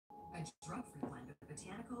drug-free blend of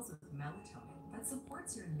botanicals with melatonin that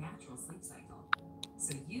supports your natural sleep cycle,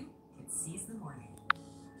 so you can seize the morning.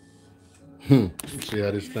 Let's see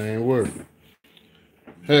how this thing works.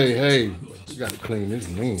 Hey, we gotta clean this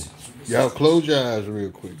man. Y'all close your eyes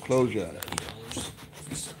real quick. Close your eyes.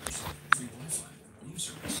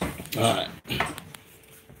 All right.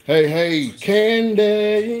 Hey,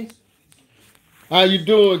 Candy. How you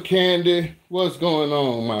doing, Candy? What's going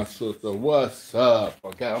on, my sister? What's up?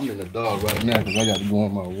 Okay, I'm in the dark right now because I got to go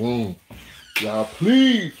in my room. Y'all,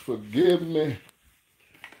 please forgive me.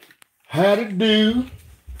 How to do?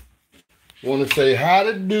 Want to say how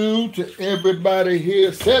to do to everybody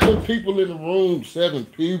here. 7 people in the room. 7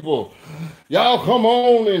 people. Y'all come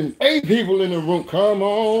on and 8 people in the room. Come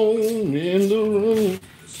on in the room.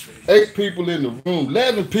 8 people in the room.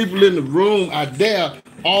 11 people in the room. I dare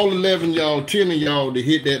all 11 y'all, 10 of y'all to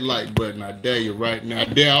hit that like button. I dare you right now. I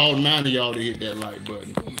dare all 9 of y'all to hit that like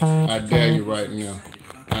button. I dare you right now.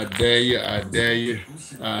 I dare you. I dare you.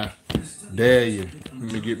 I dare you.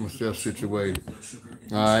 Let me get myself situated.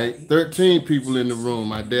 All right, 13 people in the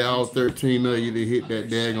room. I dare all 13 of you to hit that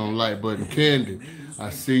daggone like button. Candy, I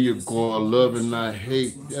see you going love and not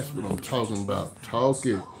hate. That's what I'm talking about.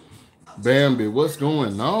 Talking. Bambi, what's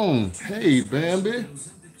going on? Hey, Bambi.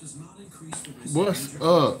 What's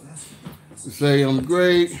up? Say I'm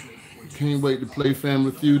great. Can't wait to play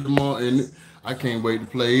Family Feud tomorrow. And I can't wait to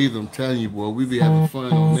play either. I'm telling you, boy, we be having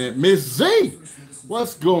fun on that. Miss Z,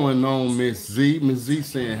 what's going on, Miss Z? Miss Z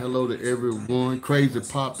saying hello to everyone. Crazy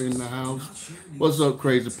Pop in the house. What's up,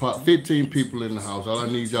 Crazy Pop? 15 people in the house. All I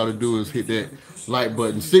need y'all to do is hit that like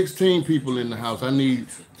button. 16 people in the house. I need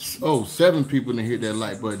 7 people to hit that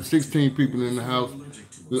like button. 16 people in the house.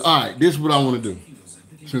 All right, this is what I want to do.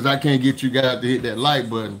 Since I can't get you guys to hit that like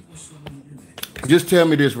button, just tell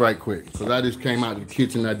me this right quick, because I just came out of the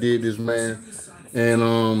kitchen. I did this, man, and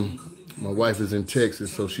my wife is in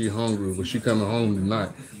Texas, so she hungry, but she coming home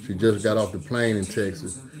tonight. She just got off the plane in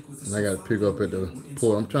Texas, and I got to pick up at the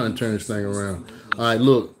port. I'm trying to turn this thing around. All right,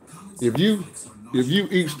 look, if you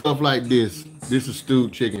eat stuff like this is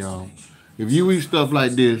stewed chicken, y'all. If you eat stuff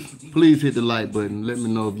like this, please hit the like button. Let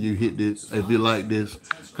me know if you hit this, if you like this.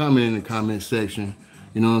 Comment in the comment section.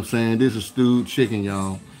 You know what I'm saying? This is stewed chicken,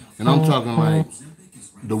 y'all. And I'm talking like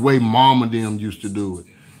the way mama them used to do it.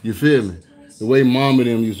 You feel me? The way mama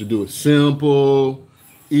them used to do it. Simple,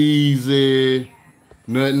 easy,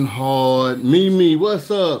 nothing hard. Mimi,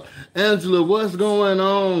 what's up? Angela, what's going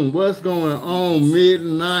on? What's going on?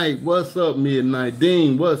 Midnight, what's up, Midnight?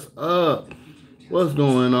 Dean, what's up? What's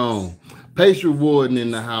going on? Pace Warden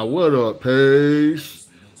in the house. What up, Pace?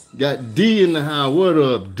 Got D in the house. What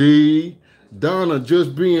up, D? Donna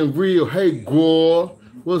just being real. Hey, Gore.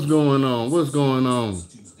 What's going on? What's going on?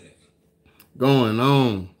 Going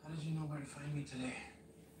on. How did you know where to find me today?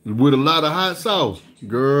 With a lot of hot sauce.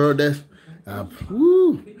 Girl, that's...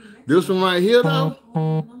 woo. This one right here, though.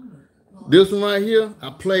 This one right here, I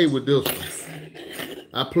played with this one.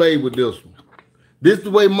 I played with this one. This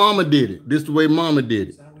the way mama did it. This the way mama did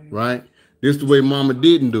it, right? This the way mama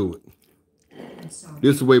didn't do it.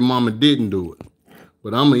 This the way mama didn't do it.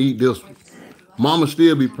 But I'm going to eat this one. Mama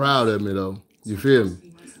still be proud of me, though. You feel me?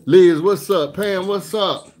 Liz, what's up? Pam, what's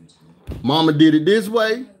up? Mama did it this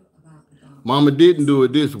way. Mama didn't do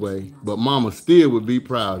it this way, but mama still would be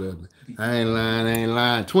proud of me. I ain't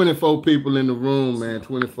lying. 24 people in the room, man.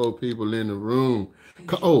 24 people in the room.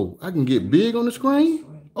 Oh, I can get big on the screen?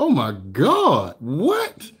 Oh, my God.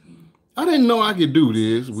 What? I didn't know I could do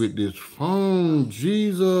this with this phone.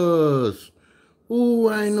 Jesus. Ooh,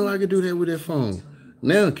 I didn't know I could do that with that phone.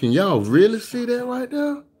 Now, can y'all really see that right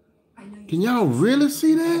there? Can y'all really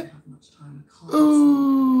see that?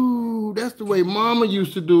 Ooh, that's the way mama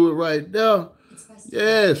used to do it right there.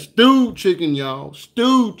 Yeah, stewed chicken, y'all.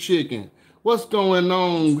 Stewed chicken. What's going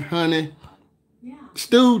on, honey?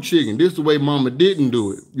 Stewed chicken. This is the way mama didn't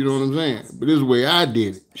do it. You know what I'm saying? But this is the way I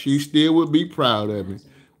did it. She still would be proud of me.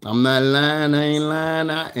 I'm not lying. I ain't lying.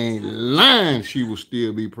 I ain't lying. She will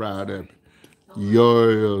still be proud of me.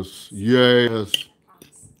 Yes.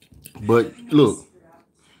 But look,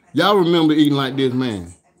 y'all remember eating like this,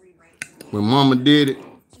 man? When mama did it,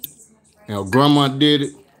 and grandma did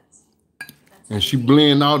it, and she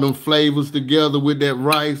blend all them flavors together with that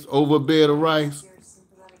rice, over a bed of rice.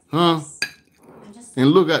 Huh? And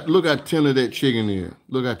look how tender that chicken is.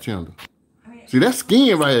 Look how tender. See, that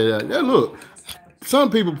skin right there. That look. Some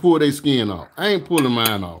people pull their skin off. I ain't pulling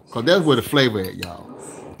mine off. Because that's where the flavor at, y'all.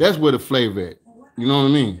 That's where the flavor at. You know what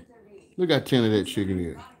I mean? Look how tender that chicken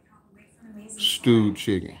is. Stewed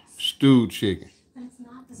chicken.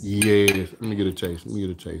 Yes. Let me get a taste.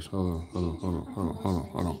 Hold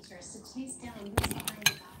on.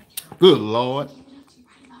 Good Lord.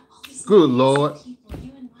 Good Lord.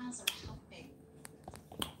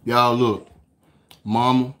 Y'all look.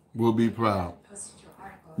 Mama will be proud.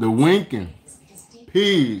 The winking.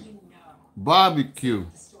 Pig. Barbecue.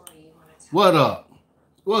 What up?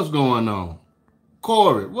 What's going on?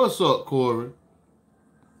 Corey. What's up, Corey?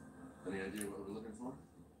 Any idea what we're looking for?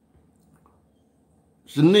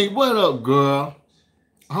 Shanice, what up, girl?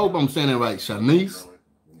 I hope I'm saying it right. Shanice?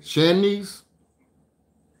 Shanice?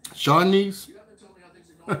 Shanice?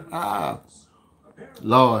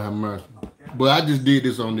 Lord have mercy. But I just did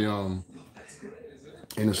this on the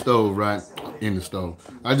in the stove, right? In the stove.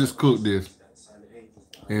 I just cooked this.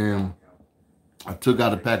 And I took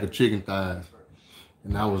out a pack of chicken thighs.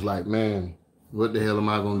 And I was like, man, what the hell am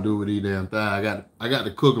I gonna do with these damn thighs? I got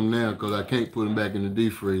to cook them now because I can't put them back in the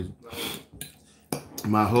deep freezer.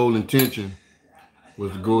 My whole intention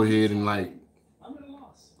was to go ahead and like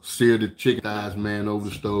sear the chicken thighs, man, over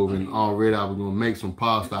the stove, and already I was gonna make some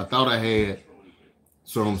pasta. I thought I had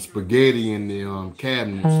some spaghetti in the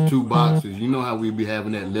cabinets, 2 boxes. You know how we be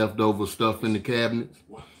having that leftover stuff in the cabinets?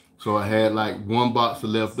 So I had like 1 box of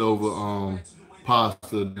leftover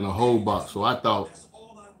pasta and a whole box. So I thought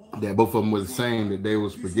that both of them were the same, that they were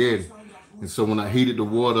spaghetti. And so when I heated the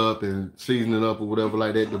water up and seasoned it up or whatever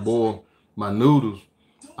like that to boil my noodles,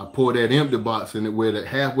 I poured that empty box in it, where the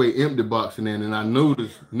halfway empty box in there, and I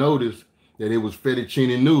noticed that it was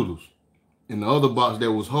fettuccine noodles. And the other box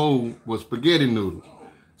that was whole was spaghetti noodles.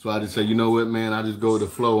 So I just said, you know what, man, I just go with the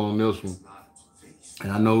flow on this one.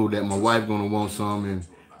 And I know that my wife gonna want some, and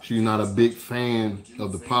she's not a big fan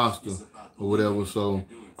of the pasta or whatever. So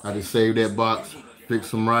I just saved that box, fixed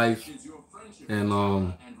some rice, and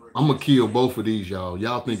I'm gonna kill both of these, y'all.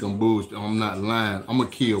 Y'all think I'm bullshit. I'm not lying. I'm gonna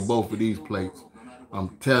kill both of these plates. I'm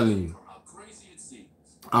telling you.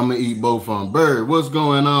 I'm gonna eat both of them. Bird, what's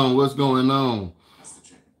going on? What's going on?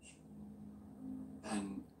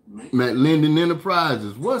 Matt Linden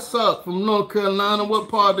Enterprises. What's up from North Carolina? What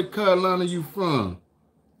part of Carolina you from?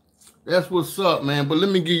 That's what's up, man. But let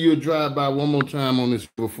me give you a drive-by one more time on this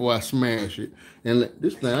before I smash it. And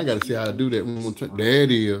this thing, I got to see how to do that one more time. There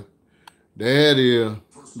it is. There it is.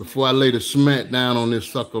 Before I lay the smack down on this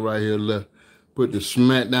sucker right here, left. Put the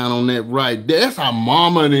smack down on that right there. That's how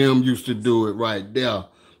mama and them used to do it right there.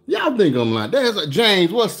 Y'all think I'm lying. That's James.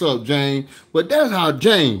 What's up, James? But that's how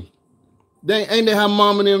James. Ain't that how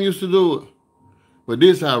mama and them used to do it? But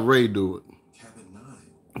this how Ray do it.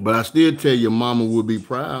 But I still tell you, mama would be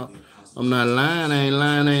proud. I'm not lying. I ain't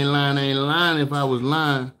lying. I ain't lying. I ain't lying. If I was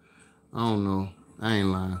lying, I don't know. I ain't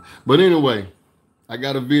lying. But anyway, I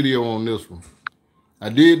got a video on this one. I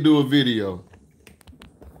did do a video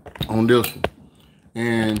on this one.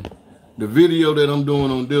 And the video that I'm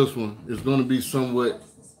doing on this one is going to be somewhat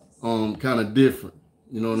kind of different.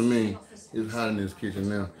 You know what I mean? It's hot in this kitchen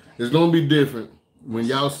now. It's going to be different when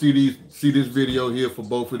y'all see this video here for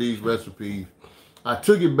both of these recipes. I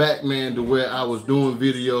took it back, man, to where I was doing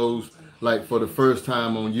videos like for the first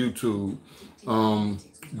time on YouTube.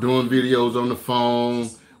 Doing videos on the phone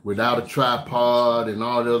without a tripod and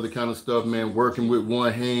all the other kind of stuff, man, working with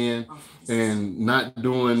one hand and not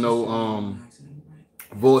doing no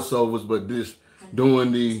voiceovers, but just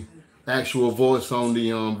doing the actual voice on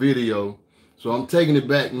the video. So I'm taking it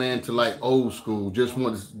back, man, to like old school. Just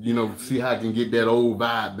want to, you know, see how I can get that old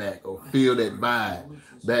vibe back or feel that vibe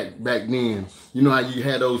back then. You know how you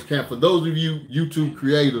had those for those of you YouTube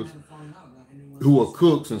creators who are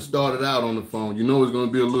cooks and started out on the phone, you know it's going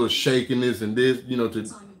to be a little shakiness and this, you know, to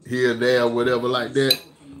here, there, whatever like that.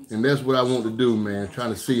 And that's what I want to do, man.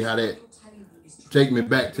 Trying to see how that take me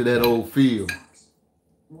back to that old feel.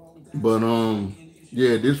 But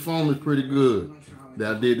yeah, this phone is pretty good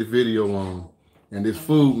that I did the video on. And this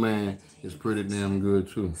food, man, is pretty damn good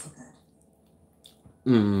too.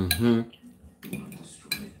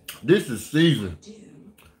 This is seasoned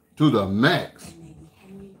to the max.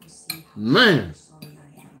 Man.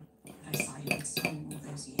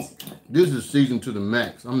 This is seasoned to the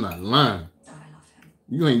max. I'm not lying.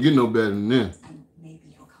 You ain't getting no better than this.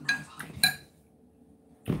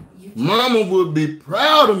 Mama would be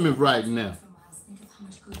proud of me right now.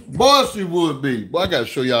 Boy, she would be. Boy, I got to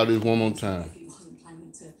show y'all this one more time.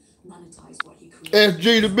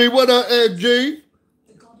 SG to be. What up, SG?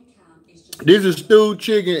 This is stewed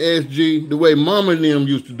chicken, SG, the way mama and them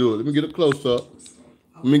used to do it. Let me get a close-up.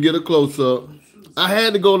 Let me get a close-up. I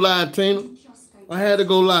had to go live, Tina. I had to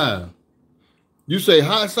go live. You say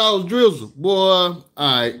hot sauce drizzle. Boy, all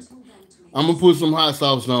right. I'm going to put some hot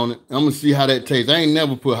sauce on it. I'm going to see how that tastes. I ain't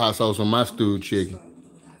never put hot sauce on my stewed chicken.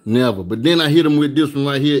 Never. But then I hit them with this one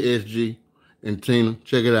right here, SG and Tina.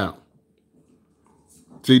 Check it out.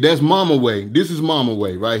 See, that's mama way. This is mama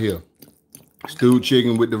way right here. Stewed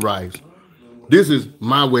chicken with the rice. This is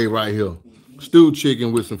my way right here. Stewed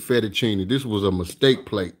chicken with some fettuccine. This was a mistake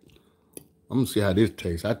plate. I'm gonna see how this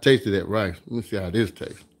tastes. I tasted that rice. Let me see how this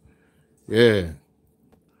tastes. Yeah.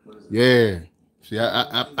 Yeah. See,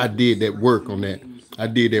 I did that work on that. I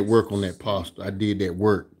did that work on that pasta. I did that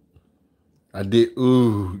work. I did.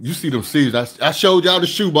 Ooh, you see them seeds. I showed y'all the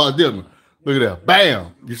shoebox, didn't I? Look at that.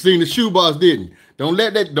 Bam. You seen the shoebox, didn't you? Don't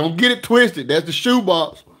get it twisted. That's the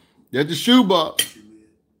shoebox. That's the shoebox.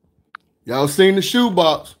 Y'all seen the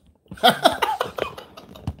shoebox.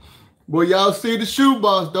 Boy, y'all see the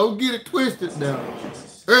shoebox. Don't get it twisted now.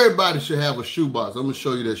 Everybody should have a shoebox. I'm going to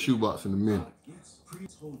show you that shoebox in a minute.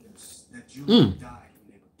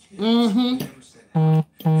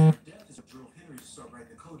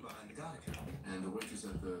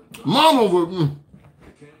 Mama would...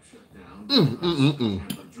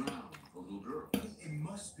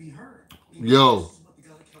 Yo,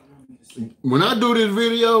 when I do this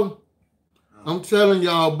video, I'm telling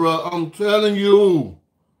y'all, bro, I'm telling you,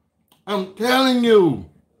 if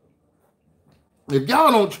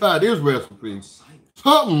y'all don't try this recipe,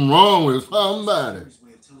 something wrong with somebody.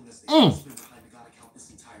 Why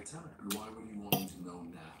would you want him to know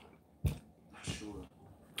now? Not sure.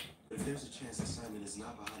 If there's a chance that Simon is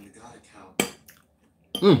not behind the God account,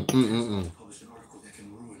 publish an article that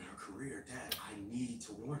can ruin her career, Dad, I need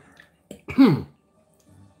to warn her.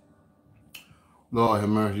 Lord have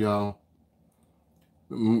mercy, y'all.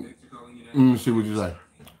 Let me see what you say.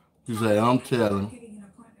 You say, I'm telling.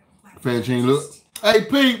 Fettuccine, look. Hey,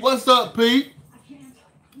 Pete, what's up, Pete?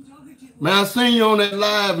 Man, I seen you on that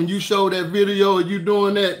live and you showed that video of you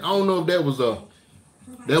doing that. I don't know if that was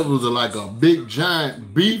like a big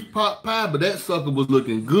giant beef pot pie, but that sucker was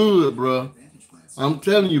looking good, bro. I'm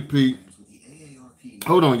telling you, Pete.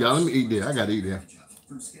 Hold on, y'all. Let me eat that. I gotta eat that.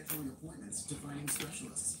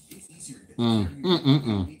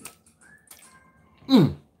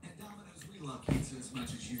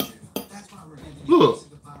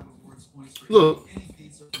 Look.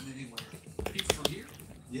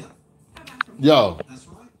 Y'all,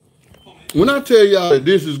 when I tell y'all that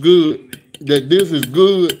this is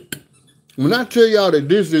good, when I tell y'all that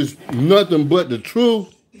this is nothing but the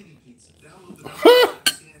truth,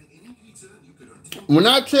 when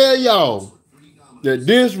I tell y'all that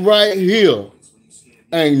this right here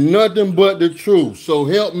ain't nothing but the truth, so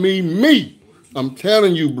help me. I'm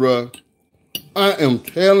telling you, bruh. I am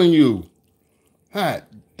telling you. Hot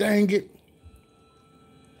dang it.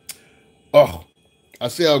 Oh, I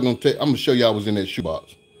said I was gonna take. I'm gonna show y'all I was in that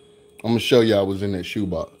shoebox. I'm gonna show y'all I was in that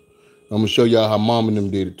shoebox. I'm gonna show y'all how mom and them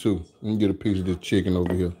did it too. Let me get a piece of this chicken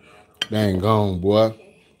over here. Dang gone, boy.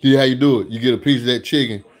 See how you do it? You get a piece of that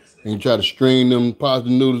chicken and you try to string them pasta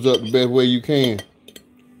noodles up the best way you can.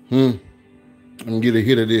 I'm gonna get a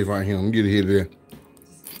hit of this right here. I'm gonna get a hit of that.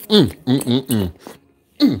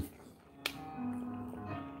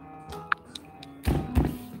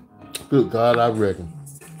 Good God, I reckon.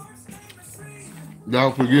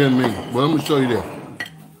 Y'all forgive me, but I'm gonna show you that.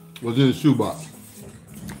 What's in the shoebox?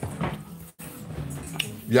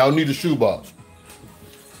 Y'all need a shoebox.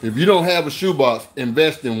 If you don't have a shoebox,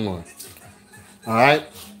 invest in one. All right?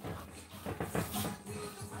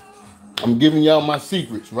 I'm giving y'all my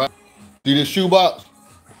secrets, right? See this shoebox?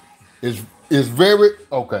 It's very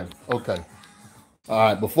okay. All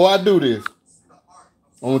right, before I do this,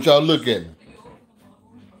 I want y'all to look at me.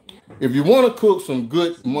 If you want to cook some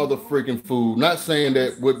good motherfucking food, not saying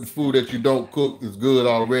that with the food that you don't cook is good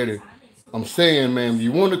already. I'm saying, man, if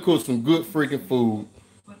you want to cook some good freaking food,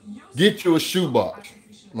 get you a shoebox,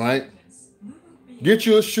 right? Get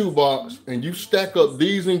you a shoebox and you stack up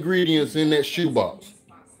these ingredients in that shoebox.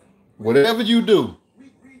 Whatever you do,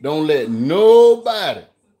 don't let nobody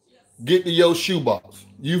get to your shoebox.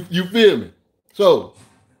 You feel me? So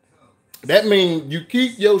that means you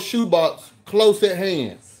keep your shoebox close at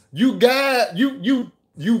hand. You guard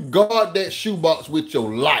that shoebox with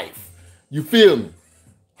your life. You feel me?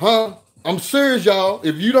 Huh? I'm serious, y'all.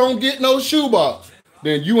 If you don't get no shoebox,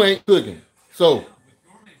 then you ain't cooking. So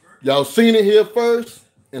y'all seen it here first,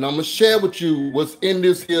 and I'm gonna share with you what's in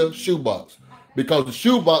this here shoebox. Because the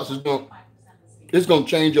shoebox is gonna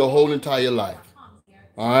change your whole entire life.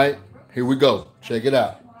 All right, here we go. Check it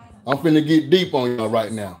out. I'm finna get deep on y'all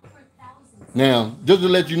right now. Now, just to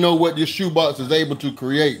let you know what this shoebox is able to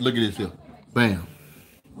create, look at this here. Bam.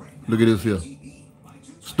 Look at this here.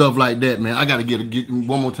 Stuff like that, man. I gotta get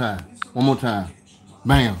one more time.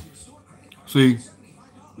 Bam. See,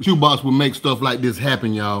 shoebox will make stuff like this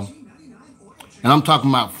happen, y'all. And I'm talking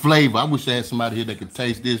about flavor. I wish I had somebody here that could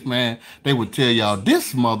taste this, man. They would tell y'all,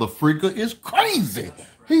 this motherfreaker is crazy.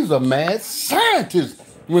 He's a mad scientist.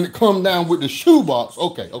 when it come down with the shoebox.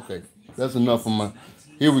 Okay. That's enough of my.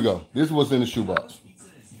 Here we go. This is what's in the shoebox.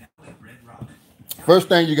 First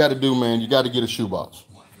thing you got to do, man, you got to get a shoebox.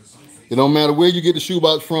 It don't matter where you get the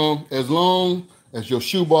shoebox from, as long as your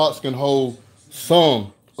shoebox can hold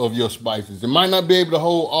some of your spices. It might not be able to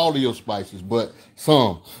hold all of your spices, but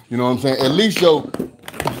some. You know what I'm saying? At least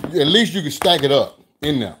you can stack it up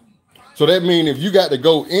in there. So that means if you got to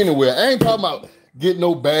go anywhere, I ain't talking about getting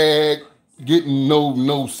no bag, getting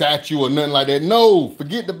no satchel or nothing like that. No,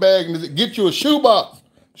 forget the bag and get you a shoebox.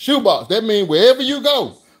 Shoebox. That means wherever you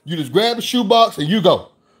go, you just grab the shoebox and you go.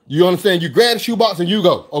 You understand? You grab the shoebox and you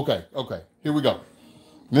go. Okay. Here we go.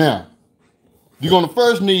 Now, you're gonna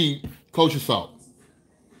first need kosher salt.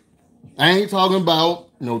 I ain't talking about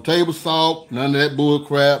no table salt, none of that bull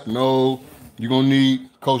crap. No, you're gonna need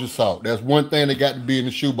kosher salt. That's one thing that got to be in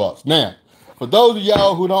the shoebox. Now, for those of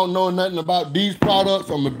y'all who don't know nothing about these products,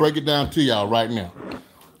 I'm gonna break it down to y'all right now.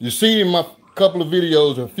 You see in my couple of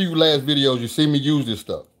videos, a few last videos, you see me use this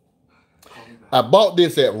stuff. I bought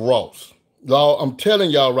this at Ross. Y'all, I'm telling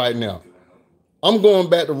y'all right now, I'm going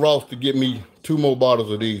back to Ross to get me 2 more bottles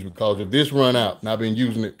of these, because if this run out, and I've been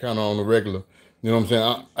using it kind of on the regular, you know what I'm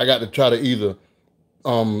saying? I got to try to either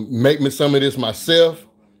make me some of this myself,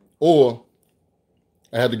 or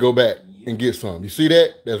I had to go back and get some. You see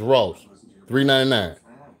that? That's Ross, $3.99.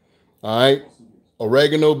 All right?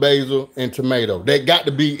 Oregano, basil, and tomato. That got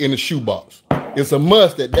to be in the shoebox. It's a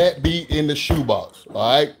must that be in the shoebox.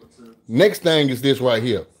 All right? Next thing is this right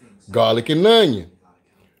here, garlic and onion.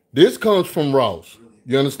 This comes from Ross.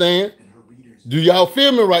 You understand? Do y'all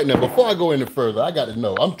feel me right now? Before I go any further, I got to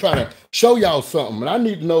know. I'm trying to show y'all something, and I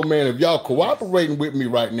need to know, man, if y'all cooperating with me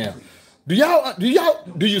right now. Do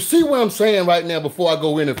you see what I'm saying right now before I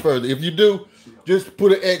go any further? If you do, just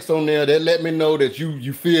put an X on there. That let me know that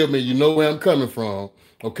you feel me. You know where I'm coming from,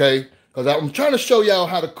 okay? Because I'm trying to show y'all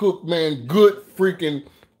how to cook, man, good freaking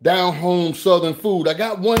down home Southern food. I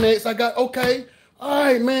got 1 X. Okay. All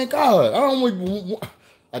right, man. God,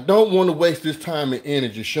 I don't want to waste this time and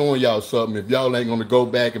energy showing y'all something if y'all ain't going to go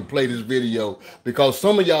back and play this video, because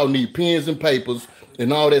some of y'all need pens and papers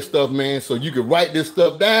and all that stuff, man, so you can write this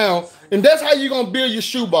stuff down, and that's how you're going to build your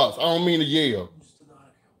shoebox. I don't mean to yell.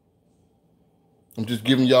 I'm just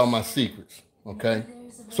giving y'all my secrets, okay?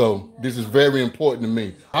 So this is very important to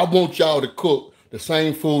me. I want y'all to cook the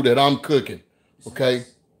same food that I'm cooking, okay?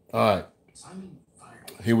 All right.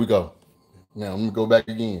 Here we go. Now, let me go back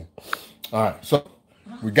again. All right, so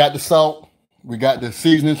we got the salt. We got the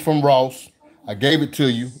seasonings from Ross. I gave it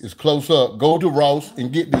to you. It's close up. Go to Ross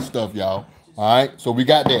and get this stuff, y'all. All right, so we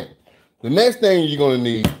got that. The next thing you're going to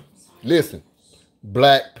need, listen,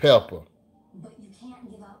 black pepper.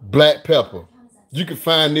 Black pepper. You can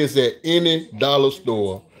find this at any dollar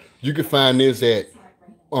store. You can find this at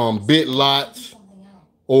Big Lots,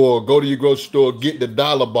 or go to your grocery store, get the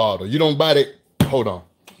dollar bottle. You don't buy that. Hold on.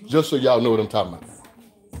 Just so y'all know what I'm talking about.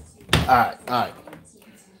 All right.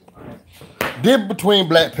 Difference between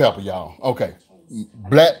black pepper, y'all. Okay.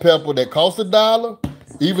 Black pepper that costs $1,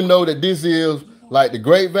 even though that this is like the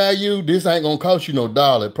great value, this ain't gonna cost you no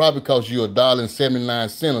 $1. It probably costs you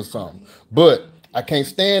 $1.79 or something. But I can't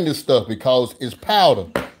stand this stuff because it's powder.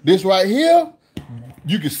 This right here,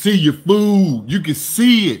 you can see your food. You can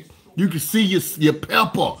see it. You can see your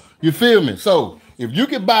pepper. You feel me? So if you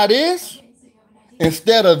can buy this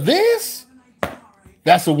instead of this,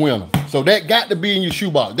 that's a winner. So that got to be in your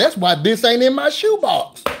shoebox. That's why this ain't in my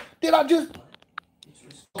shoebox. Did I just?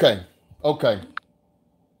 Okay.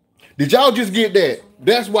 Did y'all just get that?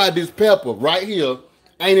 That's why this pepper right here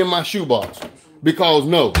ain't in my shoebox. Because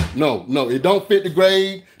no, it don't fit the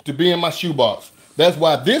grade to be in my shoebox. That's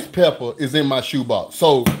why this pepper is in my shoebox.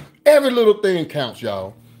 So every little thing counts,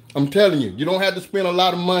 y'all. I'm telling you, you don't have to spend a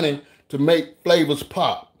lot of money to make flavors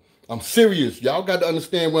pop. I'm serious. Y'all got to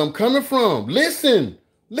understand where I'm coming from. Listen,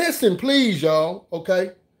 please, y'all.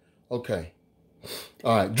 Okay. All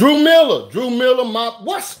right. Drew Miller,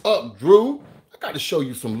 what's up, Drew? I got to show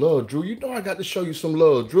you some love, Drew. You know I got to show you some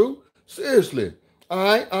love, Drew. Seriously.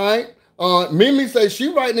 All right. Mimi says she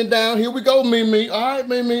writing it down. Here we go, Mimi. All right,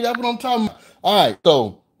 Mimi, that's what I'm talking about. All right,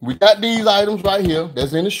 so we got these items right here.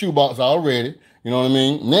 That's in the shoebox already. You know what I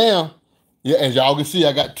mean? Now, yeah, as y'all can see,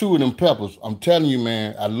 I got 2 of them peppers. I'm telling you,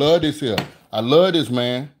 man, I love this here. I love this,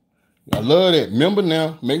 man. I love that. Remember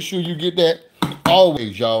now, make sure you get that.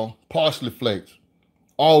 Always, y'all, parsley flakes.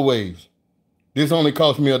 Always. This only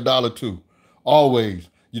cost me $1 too. Always.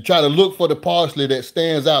 You try to look for the parsley that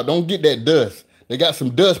stands out. Don't get that dust. They got some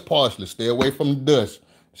dust parsley. Stay away from the dust.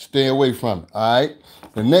 Stay away from it, all right?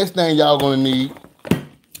 The next thing y'all gonna need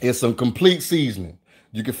is some complete seasoning.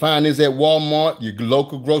 You can find this at Walmart. Your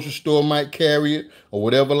local grocery store might carry it or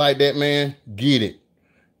whatever like that, man. Get it.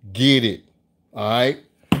 Get it. All right?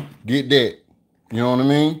 Get that. You know what I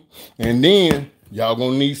mean? And then y'all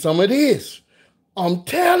gonna need some of this. I'm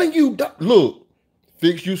telling you, look,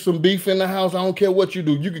 fix you some beef in the house. I don't care what you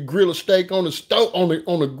do. You could grill a steak on the stove,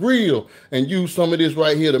 on the grill, and use some of this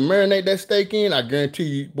right here to marinate that steak in. I guarantee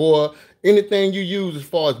you, boy, anything you use as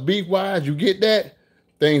far as beef wise, you get that,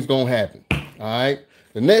 things gonna happen. All right.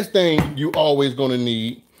 The next thing you always gonna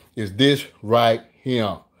need is this right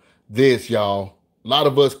here. This, y'all. A lot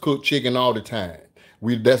of us cook chicken all the time.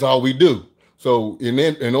 That's all we do. So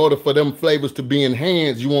in order for them flavors to be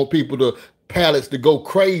enhanced, you want people to palates to go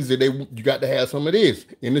crazy. You got to have some of this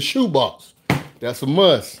in the shoebox. That's a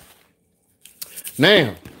must.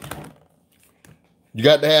 Now, you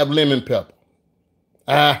got to have lemon pepper.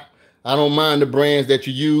 I don't mind the brands that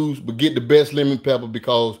you use, but get the best lemon pepper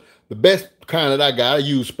because the best kind that I got, I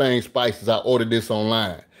use Spain Spices. I ordered this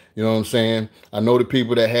online. You know what I'm saying? I know the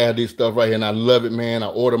people that have this stuff right here, and I love it, man. I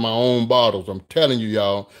order my own bottles. I'm telling you,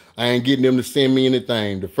 y'all, I ain't getting them to send me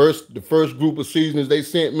anything. The first group of seasonings they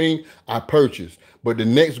sent me, I purchased. But the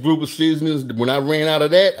next group of seasonings, when I ran out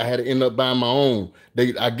of that, I had to end up buying my own.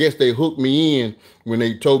 I guess they hooked me in when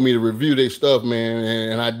they told me to review their stuff, man,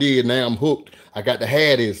 and I did. Now I'm hooked. I got to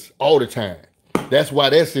have this all the time. That's why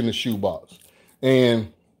that's in the shoebox.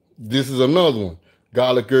 And this is another one.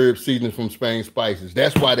 Garlic herb seasoning from Spain Spices.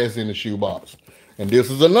 That's why that's in the shoebox. And this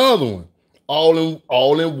is another one. All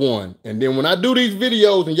in one. And then when I do these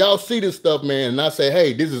videos and y'all see this stuff, man, and I say,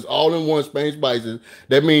 hey, this is all in one Spain Spices,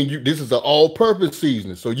 that means this is an all-purpose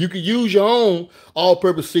seasoning. So you can use your own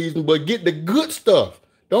all-purpose seasoning, but get the good stuff.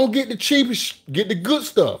 Don't get the cheapest, get the good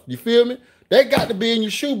stuff. You feel me? That got to be in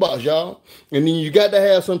your shoebox, y'all. And then you got to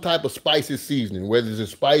have some type of spicy seasoning, whether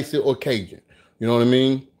it's spicy or Cajun. You know what I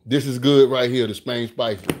mean? This is good right here, the Spain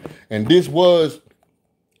Spices. And this was,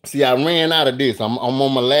 see, I ran out of this. I'm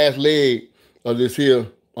on my last leg of this here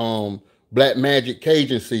Black Magic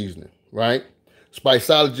Cajun seasoning, right?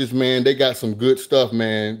 Spiceologists, man, they got some good stuff,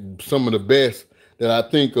 man. Some of the best that I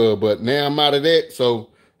think of. But now I'm out of that. So,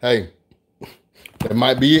 hey, that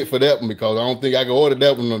might be it for that one because I don't think I can order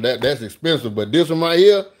that one. No, that's expensive. But this one right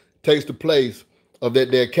here takes the place of that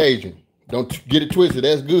there Cajun. Don't get it twisted.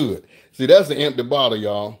 That's good. See, that's an empty bottle,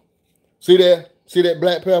 y'all. See that? See that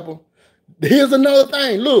black pepper? Here's another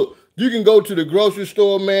thing. Look, you can go to the grocery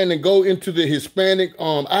store, man, and go into the Hispanic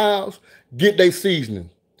aisles, get their seasoning.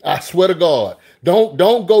 I swear to God. Don't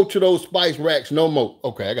go to those spice racks no more.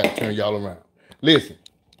 Okay, I got to turn y'all around. Listen.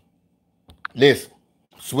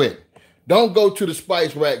 Sweat. Don't go to the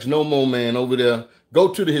spice racks no more, man, over there. Go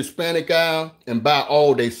to the Hispanic aisle and buy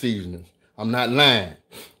all their seasonings. I'm not lying.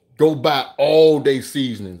 Go buy all their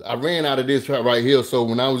seasonings. I ran out of this right here. So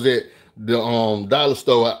when I was at the dollar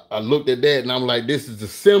store, I looked at that and I'm like, this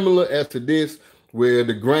is similar as to this, where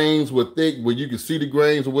the grains were thick, where you can see the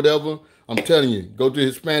grains or whatever. I'm telling you, go to the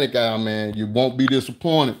Hispanic aisle, man. You won't be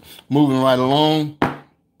disappointed. Moving right along. All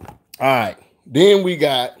right. Then we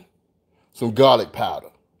got some garlic powder.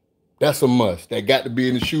 That's a must. That got to be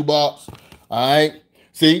in the shoebox. All right.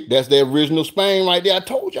 See, that's the original Spain right there. I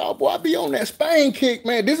told y'all, boy, I be on that Spain kick,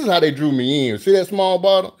 man. This is how they drew me in. See that small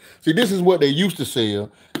bottle? See, this is what they used to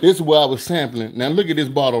sell. This is what I was sampling. Now look at this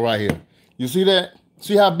bottle right here. You see that?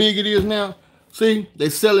 See how big it is now? See, they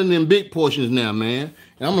selling them big portions now, man.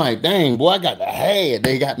 And I'm like, dang, boy, I got the head.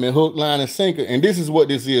 They got me hook, line, and sinker. And this is what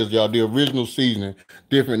this is, y'all. The original seasoning.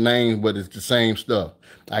 Different names, but it's the same stuff.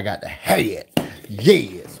 I got the head.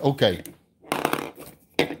 Yes. Okay.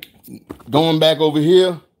 Going back over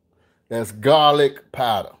here, that's garlic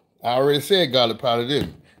powder. I already said garlic powder,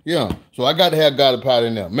 didn't I? Yeah, so I got to have garlic powder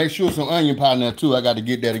in there. Make sure some onion powder in there too. I got to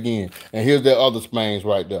get that again. And here's that other Spains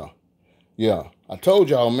right there. Yeah, I told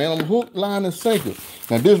y'all, man, I'm hook, line, and sinker.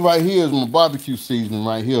 Now this right here is my barbecue seasoning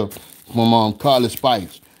right here from Carly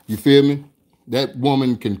Spice. You feel me? That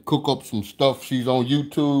woman can cook up some stuff. She's on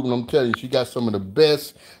YouTube, and I'm telling you, she got some of the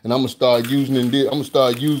best. And I'm gonna start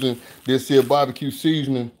using this here barbecue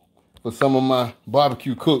seasoning for some of my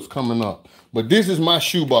barbecue cooks coming up. But this is my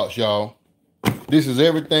shoebox, y'all. This is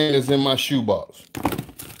everything that's in my shoebox.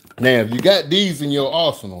 Now, if you got these in your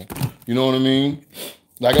arsenal, you know what I mean?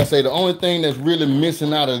 Like I say, the only thing that's really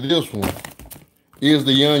missing out of this one is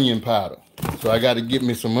the onion powder. So I got to get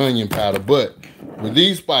me some onion powder. But with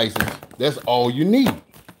these spices, that's all you need.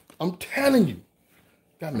 I'm telling you.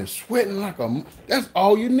 Got me sweating like that's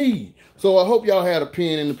all you need. So I hope y'all had a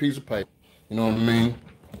pen and a piece of paper. You know what I mean?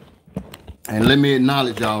 And let me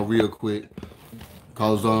acknowledge y'all real quick,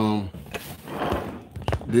 cause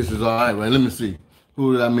this is all right. Let me see.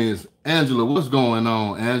 Who did I miss? Angela, what's going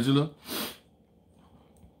on, Angela?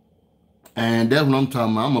 And that's what I'm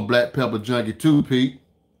talking about. I'm a black pepper junkie too, Pete.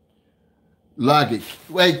 Like it.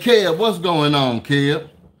 Hey, Kev, what's going on, Kev?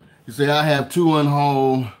 You say I have 2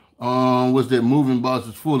 unwhole. What's that? Moving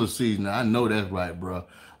boxes full of seasoning. I know that's right, bro.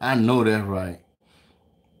 I know that's right.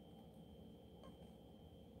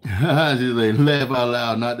 I just like laugh out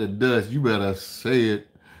loud, not the dust. You better say it.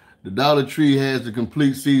 The Dollar Tree has the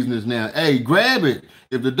complete seasonings now. Hey, grab it.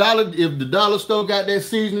 If the dollar store got that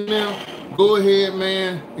seasoning now, go ahead,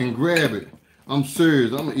 man, and grab it. I'm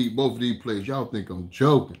serious. I'm gonna eat both of these plates. Y'all think I'm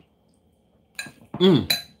joking? This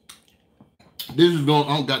is going.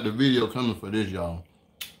 I got the video coming for this, y'all.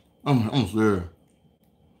 I'm serious.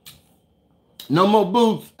 No more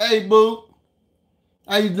boots. Hey, boo.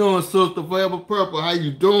 How you doing, sister? Forever Purple. How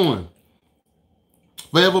you doing?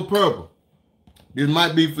 Forever Purple. This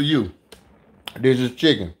might be for you. This is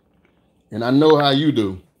chicken. And I know how you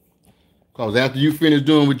do. Because after you finish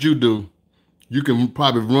doing what you do, you can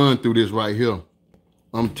probably run through this right here.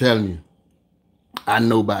 I'm telling you. I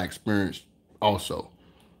know by experience also.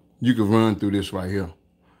 You can run through this right here.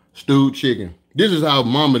 Stewed chicken. This is how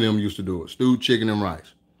mama them used to do it. Stewed chicken and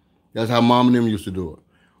rice. That's how mama them used to do it.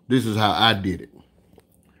 This is how I did it.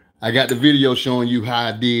 I got the video showing you how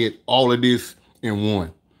I did all of this in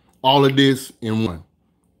one. All of this in one.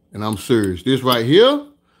 And I'm serious. This right here,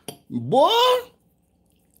 boy, I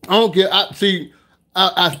don't care.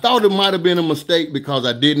 I thought it might have been a mistake because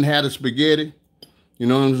I didn't have the spaghetti. You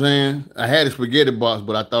know what I'm saying? I had a spaghetti box,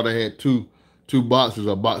 but I thought I had two boxes,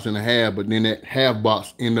 a box and a half, but then that half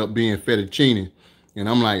box ended up being fettuccine. And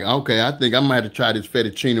I'm like, okay, I think I might have to try this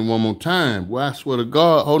fettuccine one more time. Well, I swear to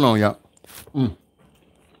God. Hold on, y'all.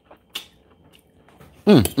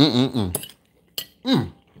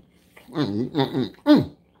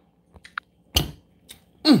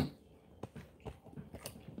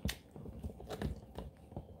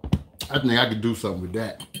 I think I could do something with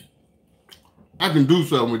that. I can do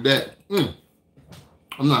something with that.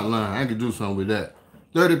 I'm not lying. I can do something with that.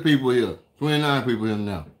 30 people here. 29 people here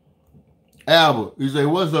now. Albert, you say,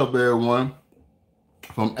 what's up, everyone?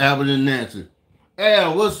 From Albert and Nancy.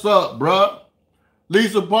 Al, what's up, bro?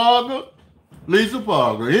 Lisa Parker? Lisa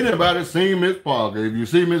Parker. Anybody seen Miss Parker? If you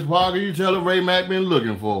see Miss Parker, you tell her Ray Mack been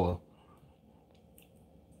looking for her.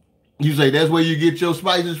 You say, that's where you get your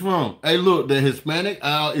spices from. Hey, look, the Hispanic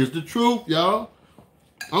aisle is the truth, y'all.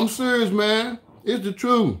 I'm serious, man. It's the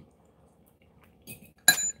truth.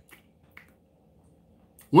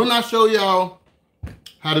 When I show y'all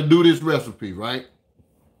how to do this recipe, right?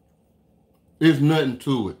 There's nothing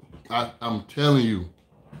to it. I'm telling you.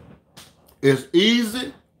 It's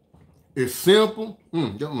easy. It's simple.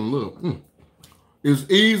 Look. It's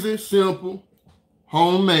easy, simple,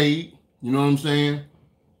 homemade. You know what I'm saying?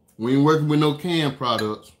 We ain't working with no canned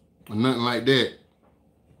products or nothing like that.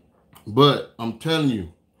 But I'm telling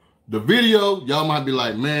you, the video, y'all might be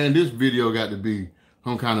like, man, this video got to be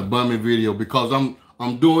some kind of bumming video because I'm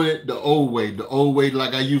doing it the old way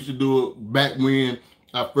like I used to do it back when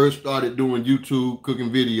I first started doing YouTube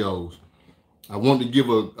cooking videos. I want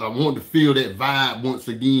to feel that vibe once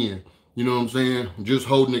again. You know what I'm saying? Just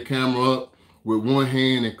holding the camera up with one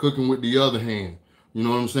hand and cooking with the other hand. You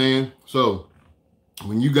know what I'm saying? So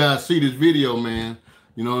when you guys see this video, man,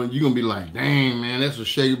 you know, you're going to be like, dang, man, that's a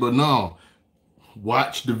shame. But no,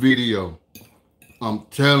 watch the video. I'm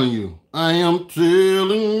telling you. I am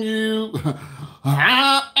telling you.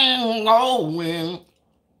 I am going.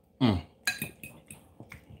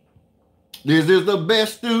 This is the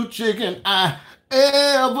best stewed chicken I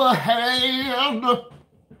ever had.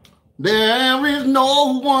 There is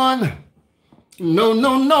no one,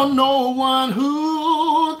 no one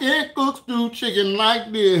who can cook stewed chicken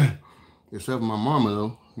like this. Except for my mama,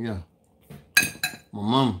 though. Yeah.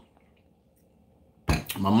 My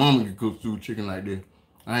mama can cook stewed chicken like this.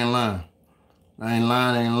 I ain't lying. I ain't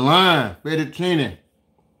lying. Fettuccine.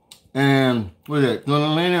 And what is that?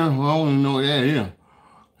 Carolina? Well, I don't even know what that is.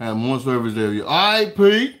 Have more service area. All right,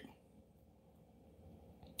 Pete.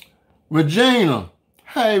 Regina.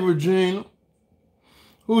 Hey, Regina.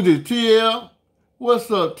 Who's it? TL? What's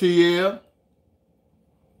up, TL?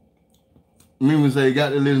 Mimi say, got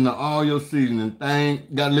to listen to all your seasoning.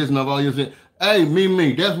 Got to listen to all your seasoning. Hey,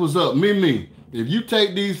 Mimi, that's what's up. Mimi, if you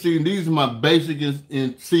take these seasonings, these are my basic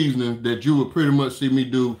in seasonings that you would pretty much see me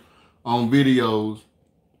do on videos.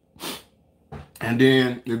 And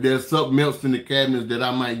then if there's something else in the cabinets that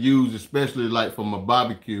I might use, especially like for my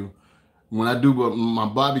barbecue, when I do my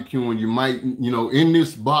barbecuing, you might, you know, in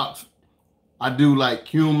this box, I do like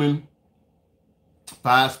cumin,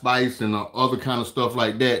 five spice, and other kind of stuff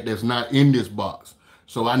like that that's not in this box.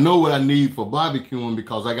 So I know what I need for barbecuing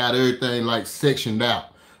because I got everything like sectioned out.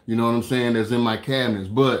 You know what I'm saying? That's in my cabinets.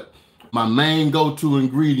 But my main go-to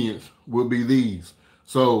ingredients will be these.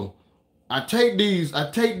 So I take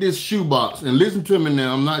this shoebox, and listen to me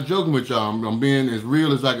now. I'm not joking with y'all. I'm being as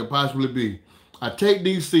real as I could possibly be. I take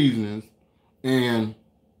these seasonings and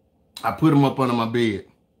I put them up under my bed.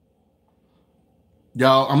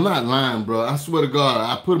 Y'all, I'm not lying, bro. I swear to God,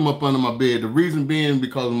 I put them up under my bed. The reason being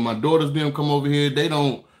because when my daughters them come over here, they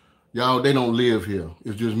don't live here.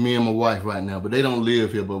 It's just me and my wife right now, but they don't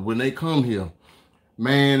live here. But when they come here,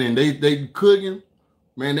 man, and they cooking,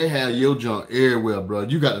 man, they have your junk everywhere, bro.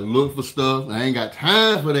 You got to look for stuff. I ain't got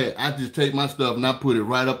time for that. I just take my stuff and I put it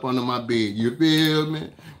right up under my bed. You feel me?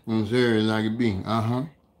 I'm serious like it be.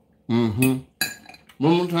 One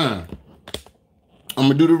more time. I'm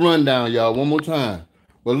going to do the rundown, y'all, one more time.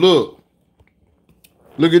 But look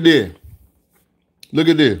at this. Look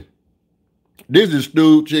at this. This is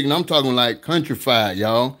stewed chicken. I'm talking like country-fied,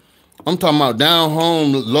 y'all. I'm talking about down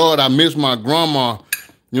home. Lord, I miss my grandma.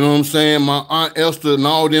 You know what I'm saying? My Aunt Esther and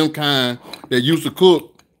all them kind that used to cook.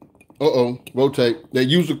 Rotate. That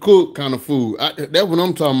used to cook kind of food. That's what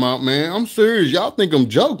I'm talking about, man. I'm serious. Y'all think I'm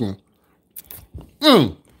joking.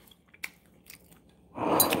 And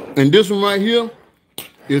this one right here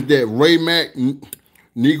is that Mack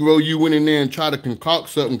Negro. You went in there and tried to concoct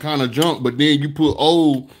something kind of junk, but then you put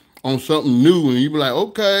old on something new, and you be like,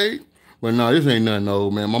 okay. But no, this ain't nothing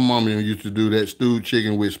old, man. My mama used to do that stewed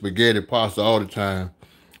chicken with spaghetti pasta all the time.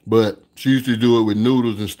 But she used to do it with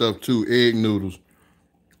noodles and stuff too, egg noodles.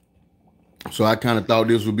 So I kind of thought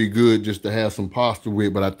this would be good just to have some pasta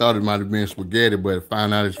with, but I thought it might have been spaghetti, but I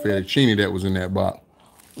found out it's fettuccine that was in that box.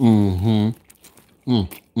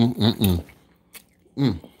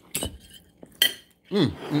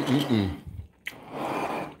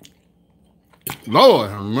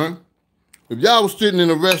 Lord, man. If y'all was sitting in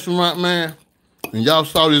a restaurant, man, and y'all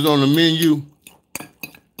saw this on the menu,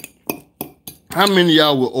 how many of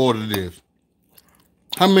y'all would order this?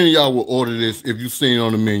 How many of y'all would order this if you seen it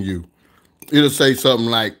on the menu? It'll say something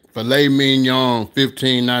like filet mignon,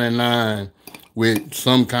 $15.99 with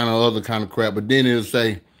some kind of other kind of crap, but then it'll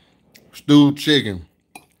say stewed chicken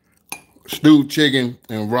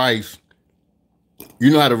and rice.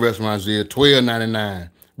 You know how the restaurants is, $12.99.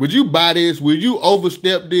 Would you buy this? Would you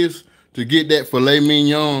overstep this to get that filet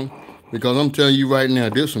mignon? Because I'm telling you right now,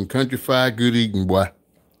 there's some country fried good eating, boy.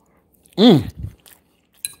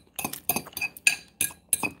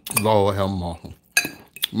 Lord have mercy.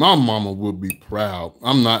 My mama would be proud.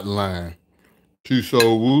 I'm not lying. She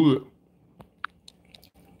so would.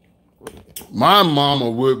 My mama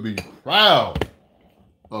would be proud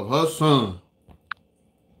of her son.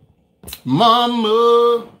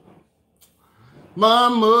 Mama,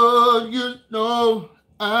 you know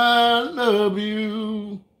I love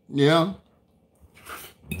you. Yeah.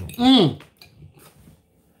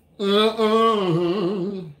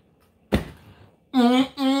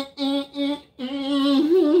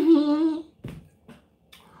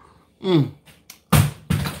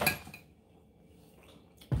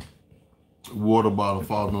 Water bottle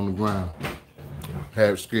falling on the ground.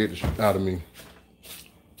 Had scared the shit out of me.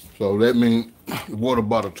 So that means the water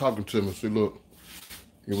bottle talking to me. See, look,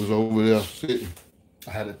 it was over there sitting.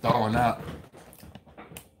 I had it thawing out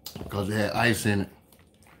because it had ice in it.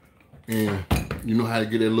 And you know how to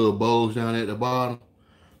get that little bowls down at the bottom?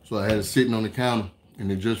 So I had it sitting on the counter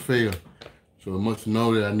and it just fell. So it must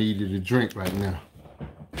know that I needed a drink right now.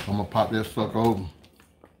 I'm gonna pop that sucker open.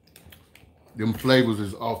 Them flavors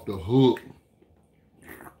is off the hook.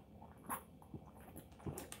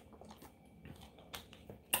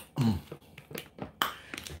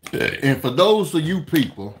 And for those of you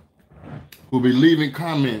people who be leaving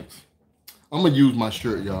comments, I'm gonna use my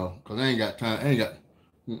shirt, y'all, cause I ain't got time. I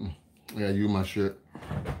gotta use my shirt.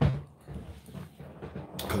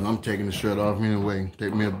 Cause I'm taking the shirt off anyway.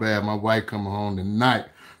 Take me a bath. My wife coming home tonight.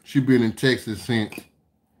 She been in Texas since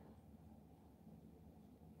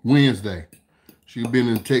Wednesday. She been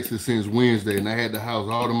in Texas since Wednesday, and I had the house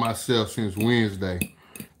all to myself since Wednesday.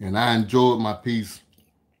 And I enjoyed my peace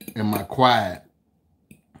and my quiet.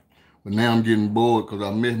 But now I'm getting bored because I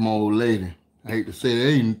miss my old lady. I hate to say that.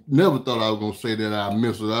 I ain't never thought I was going to say that I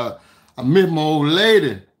miss her. I miss my old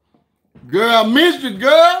lady. Girl, I miss you,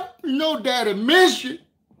 girl. You know daddy miss you.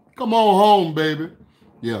 Come on home, baby.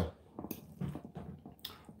 Yeah.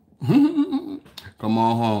 Come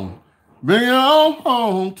on home. Bring it on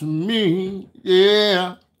home to me.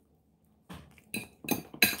 Yeah.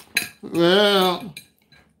 Well.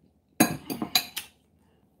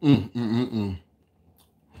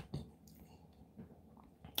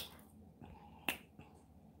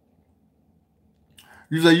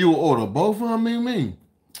 You say you will order both of them, me?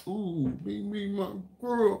 Ooh, me, my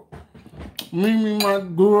girl. Mimi, my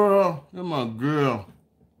girl. That's my girl.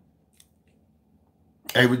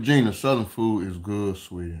 Hey, Regina, Southern food is good,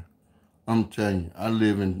 sweetie. I'm telling you, I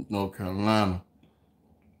live in North Carolina,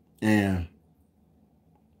 and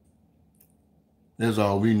that's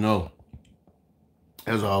all we know.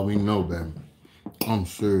 That's all we know, baby. I'm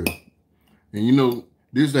serious. And you know,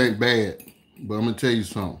 this ain't bad, but I'm going to tell you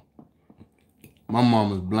something. My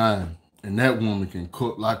mama's blind, and that woman can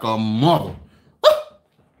cook like a mother.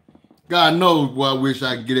 God knows, boy, I wish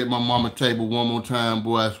I could get at my mama's table one more time,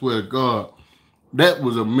 boy. I swear to God. That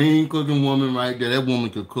was a mean cooking woman right there. That woman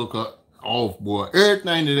could cook her off, boy.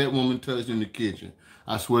 Everything that woman touched in the kitchen,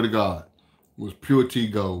 I swear to God, was pure tea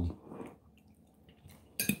gold.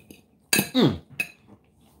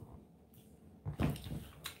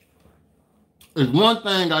 There's one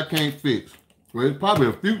thing I can't fix. Well, there's probably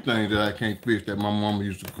a few things that I can't fix that my mama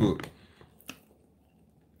used to cook.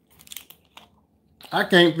 I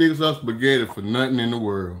can't fix her spaghetti for nothing in the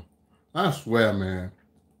world. I swear, man.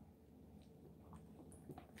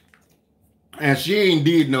 And she ain't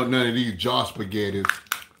did none of these jar spaghettis.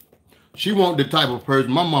 She wasn't the type of person.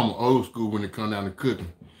 My mama old school when it come down to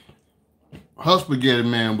cooking. Her spaghetti,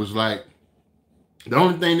 man, was like, the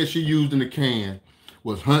only thing that she used in the can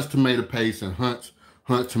was Hunt's tomato paste and Hunt's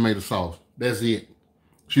tomato sauce. That's it.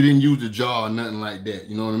 She didn't use the jar or nothing like that.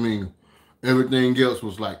 You know what I mean? Everything else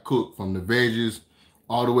was like cooked from the veggies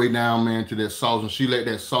all the way down, man, to that sauce. And she let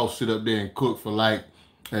that sauce sit up there and cook for like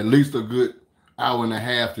at least a good hour and a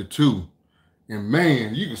half to 2. And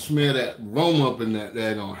man, you can smell that aroma up in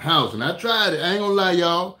that house. And I tried it. I ain't gonna lie,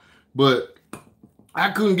 y'all. But I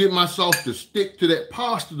couldn't get my sauce to stick to that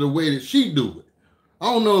pasta the way that she do it. I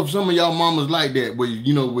don't know if some of y'all mamas like that, where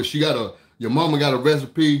you know, where your mama got a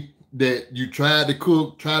recipe that you tried to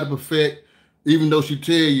cook, try to perfect, even though she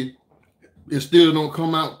tell you it still don't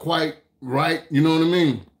come out quite right. You know what I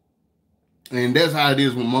mean? And that's how it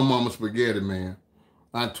is with my mama's spaghetti, man.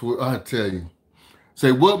 I tell you.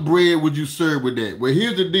 Say, what bread would you serve with that? Well,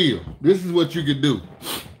 here's the deal. This is what you could do.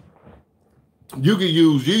 You could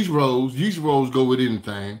use yeast rolls. Yeast rolls go with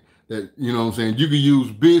anything. That, you know what I'm saying? You could use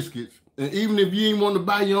biscuits. And even if you ain't want to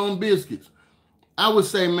buy your own biscuits, I would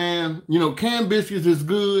say, man, you know, canned biscuits is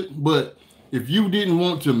good, but if you didn't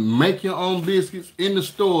want to make your own biscuits in the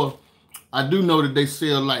store, I do know that they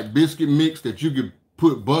sell like biscuit mix that you could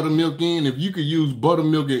put buttermilk in. If you could use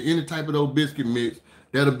buttermilk in any type of those biscuit mix,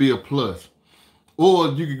 that'll be a plus. Or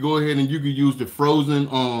you could go ahead and you could use the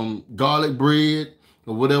frozen garlic bread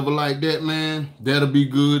or whatever like that, man. That'll be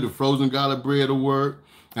good. The frozen garlic bread will work.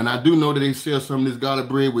 And I do know that they sell some of this garlic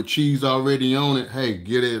bread with cheese already on it. Hey,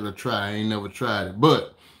 get it a try. I ain't never tried it.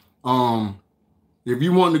 But if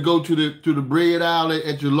you want to go to the bread aisle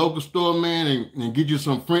at your local store, man, and get you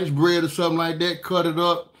some French bread or something like that, cut it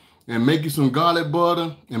up and make you some garlic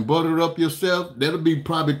butter and butter it up yourself, that'll be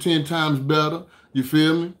probably 10 times better. You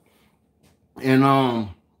feel me? And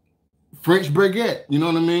French baguette, you know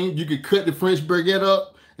what I mean? You could cut the French baguette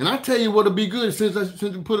up. And I tell you what'll be good, since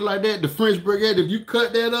you put it like that, the French baguette, if you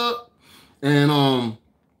cut that up and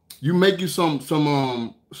you make you some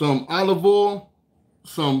olive oil,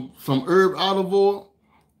 some herb olive oil,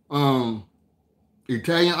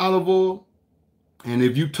 Italian olive oil, and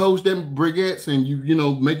if you toast them baguettes and you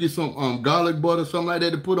know make you some garlic butter, something like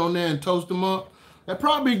that to put on there and toast them up, that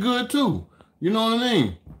probably good too. You know what I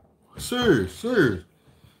mean? Serious.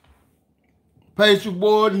 Pastry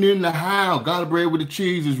board and in the house. Garlic bread with the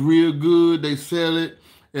cheese is real good. They sell it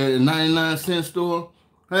at a 99-cent store.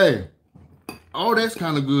 Hey, all that's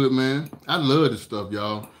kind of good, man. I love this stuff,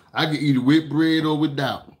 y'all. I can eat it with bread or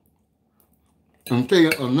without. I'm tell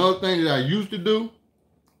you another thing that I used to do.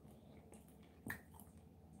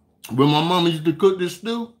 When my mama used to cook this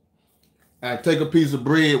stew, I'd take a piece of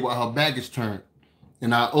bread while her back is turned.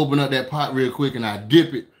 And I open up that pot real quick and I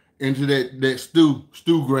dip it into that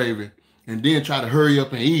stew gravy. And then try to hurry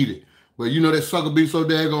up and eat it. But you know that sucker be so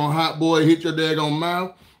daggone hot, boy, hit your daggone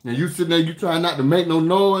mouth. And you sitting there, you trying not to make no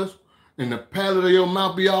noise. And the palate of your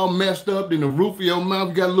mouth be all messed up. Then the roof of your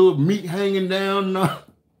mouth got a little meat hanging down.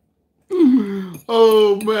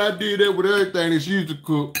 Oh, man, I did that with everything that she used to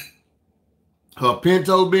cook. Her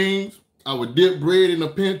pinto beans. I would dip bread in the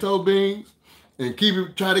pinto beans and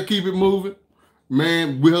try to keep it moving.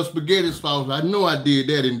 Man, with her spaghetti sauce, I know I did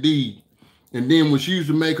that indeed. And then when she used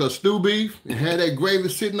to make her stew beef and had that gravy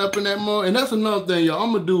sitting up in that mug, and that's another thing, y'all.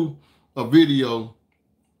 I'm going to do a video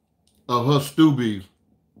of her stew beef.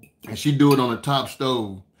 And she do it on the top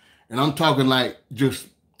stove. And I'm talking like just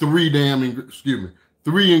 3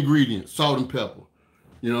 ingredients, salt and pepper.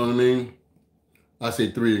 You know what I mean? I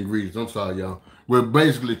say 3 ingredients. I'm sorry, y'all. Well,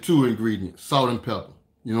 basically 2 ingredients, salt and pepper.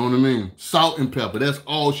 You know what I mean? Salt and pepper. That's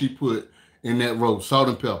all she put in that roast, salt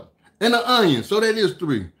and pepper, and an onion. So that is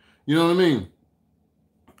 3. You know what I mean?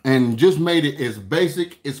 And just made it as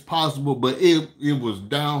basic as possible, but it was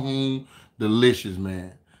down home delicious,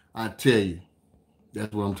 man. I tell you,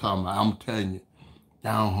 that's what I'm talking about. I'm telling you,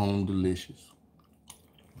 down home delicious.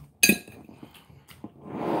 And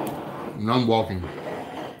I'm walking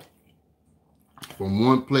from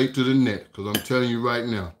one plate to the next, because I'm telling you right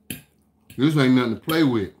now, this ain't nothing to play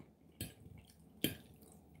with.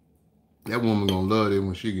 That woman gonna love it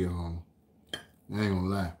when she get home. I ain't gonna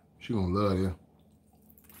lie. She gonna love it.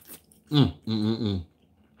 Mm, mm, mm, mm.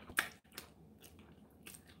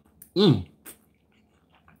 Mm.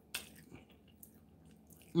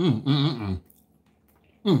 Mm, mm, mm, mm.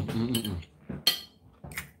 Mm, mm, mm.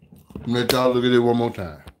 Let y'all look at it one more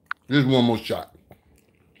time. Just one more shot.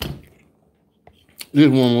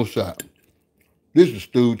 Just one more shot. This is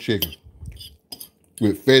stewed chicken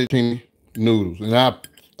with fettuccine noodles. And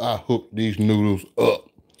I hooked these noodles up.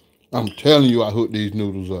 I'm telling you, I hooked these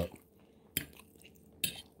noodles up.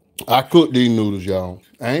 I cooked these noodles, y'all.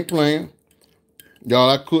 I ain't playing. Y'all,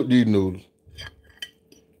 I cooked these noodles.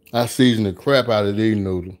 I seasoned the crap out of these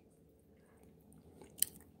noodles.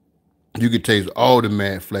 You can taste all the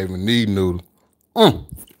Mack flavor in these noodles.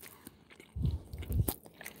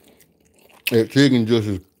 That chicken just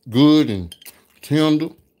is good and tender.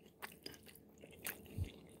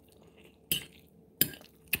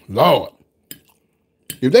 Lord.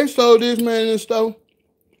 If they sold this, man, in the store,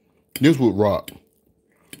 this would rock.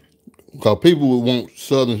 Because people would want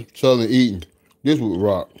southern eating. This would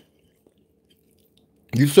rock.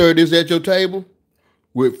 You serve this at your table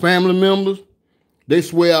with family members, they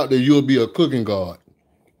swear out that you'll be a cooking god.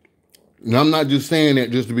 And I'm not just saying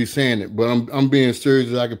that just to be saying it, but I'm being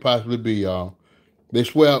serious as I could possibly be, y'all. They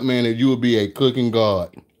swear out, man, that you will be a cooking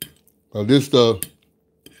god. Because this stuff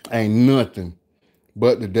ain't nothing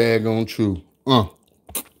but the daggone truth.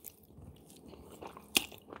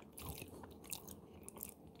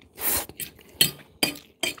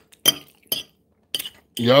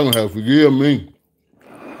 Y'all gonna have to forgive me.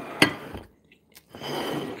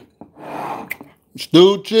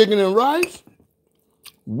 Stewed chicken and rice?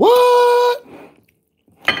 What?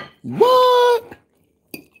 What?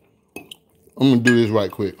 I'm gonna do this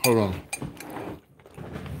right quick. Hold on.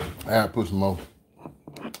 I gotta put some more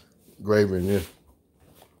gravy in this.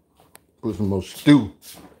 Put some more stew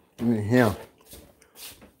in here.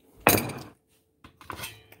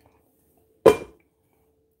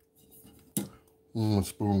 One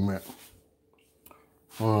spoon, Matt.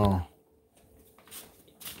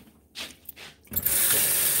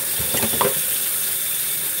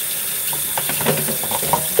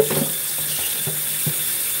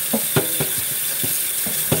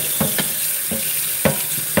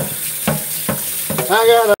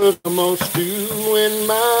 I got some more stew in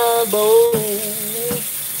my bowl.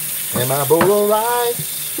 And my bowl of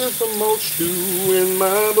rice. There's some more stew in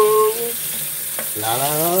my bowl. La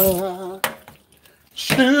la la.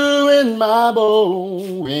 Stew in my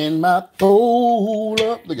bowl. In my bowl.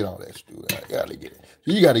 Look at all that stew. I gotta get it.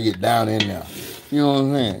 You gotta get down in there. You know what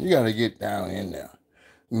I'm saying? You gotta get down in there.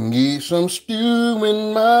 Get some stew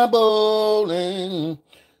in my bowl and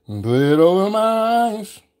put it over my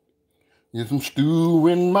rice. Get some stew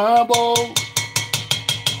in my bowl.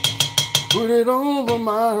 Put it over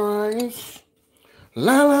my rice.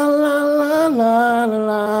 La la la la la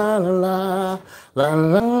la la la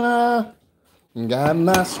la la. Got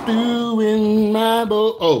my stew in my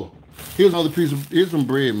bowl. Oh, here's another piece of, here's some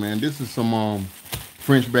bread, man. This is some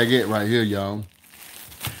French baguette right here, y'all.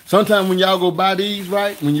 Sometimes when y'all go buy these,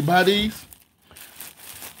 right? When you buy these,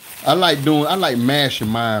 I like mashing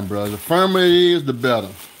mine, bro. The firmer it is, the better.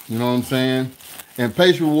 You know what I'm saying? And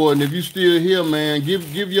Pace Reward, and if you still here, man,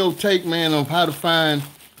 give your take, man, of how to find,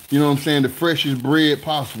 you know what I'm saying, the freshest bread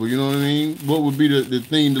possible. You know what I mean? What would be the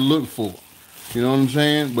thing to look for? You know what I'm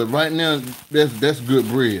saying? But right now, that's good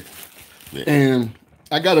bread. Yeah. And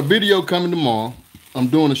I got a video coming tomorrow. I'm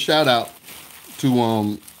doing a shout out to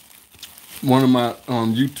one of my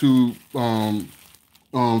YouTube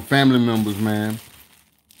family members, man.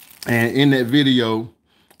 And in that video,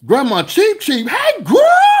 Grandma Cheep, hey, girl!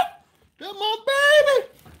 That's my baby.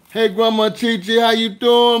 Hey, Grandma Cheep, how you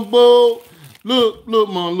doing, boo? Look,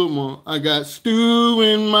 Mom. I got stew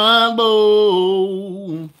in my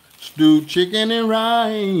bowl. Stewed chicken and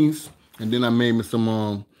rice. And then I made me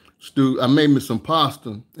some stew. I made me some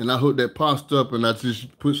pasta. And I hooked that pasta up and I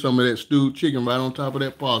just put some of that stewed chicken right on top of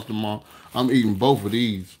that pasta, Mom. I'm eating both of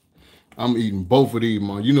these. Mom.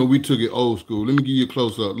 You know, we took it old school. Let me give you a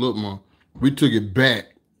close up. Look, Mom. We took it back.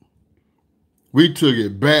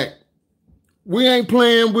 We ain't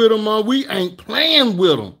playing with them, Mom. We ain't playing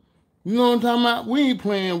with them. You know what I'm talking about? We ain't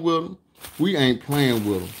playing with them. We ain't playing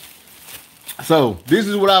with them. So this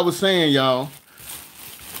is what I was saying, y'all.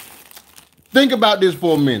 Think about this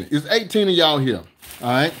for a minute. It's 18 of y'all here.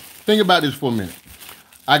 All right? Think about this for a minute.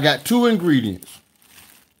 I got 2 ingredients.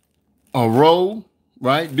 A roll,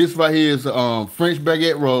 right? This right here is French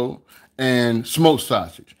baguette roll and smoked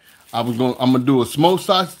sausage. I'm gonna do a smoked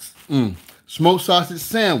sausage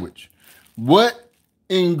sandwich. What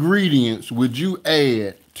ingredients would you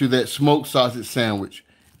add to that smoked sausage sandwich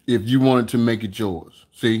if you wanted to make it yours?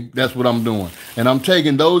 See, that's what I'm doing. And I'm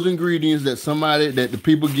taking those ingredients that the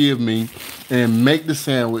people give me and make the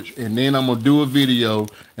sandwich, and then I'm gonna do a video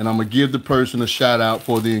and I'm gonna give the person a shout out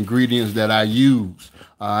for the ingredients that I use.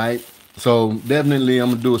 All right. So definitely I'm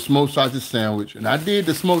gonna do a smoked sausage sandwich. And I did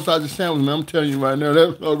the smoked sausage sandwich, man. I'm telling you right now,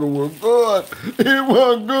 that sucker was good. It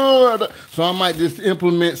was good. So I might just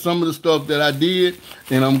implement some of the stuff that I did,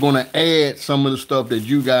 and I'm gonna add some of the stuff that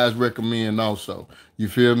you guys recommend also. You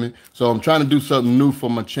feel me? So I'm trying to do something new for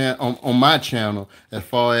my on my channel as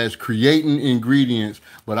far as creating ingredients,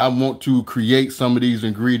 but I want to create some of these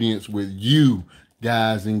ingredients with you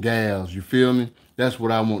guys and gals. You feel me? That's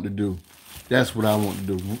what I want to do. That's what I want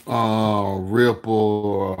to do. Oh,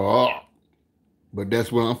 Ripple. Oh. But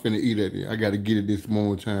that's what I'm finna eat at it. I gotta get it this one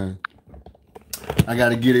more time. I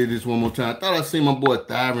gotta get it this one more time. I thought I seen my boy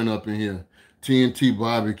Thyron up in here. TNT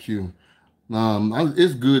Barbecue.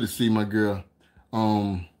 It's good to see my girl.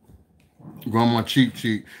 Grandma Cheap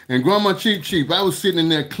Cheap. And Grandma Cheap Cheap, I was sitting in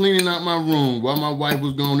there cleaning out my room while my wife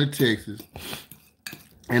was going to Texas.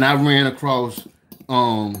 And I ran across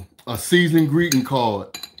a seasoned greeting card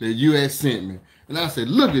that you had sent me. And I said,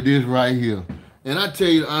 look at this right here. And I tell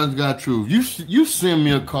you the honest God truth, you send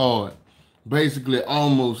me a card basically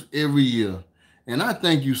almost every year. And I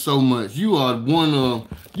thank you so much. You are one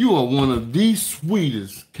of the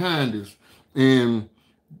sweetest, kindest, and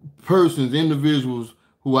individuals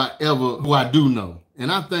who I do know.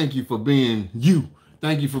 And I thank you for being you.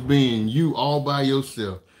 Thank you for being you all by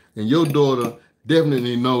yourself. And your daughter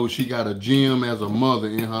definitely knows she got a gem as a mother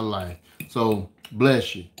in her life. So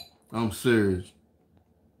bless you. I'm serious.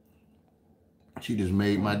 She just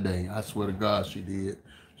made my day. I swear to God she did.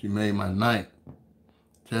 She made my night. I'm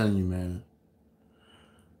telling you, man.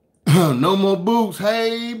 No more boots.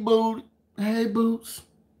 Hey, boot. Hey, boots.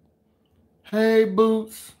 Hey,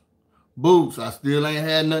 boots. Boots, I still ain't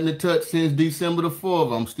had nothing to touch since December the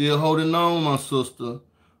 4th. I'm still holding on, my sister.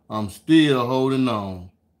 I'm still holding on.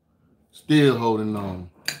 Still holding on.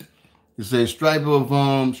 It's a strip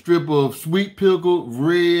of sweet pickled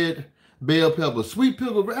red bell pepper. Sweet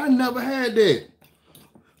pickled red, I never had that.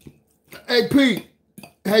 Hey, Pete,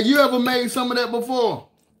 have you ever made some of that before?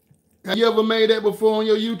 Have you ever made that before on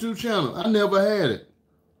your YouTube channel? I never had it.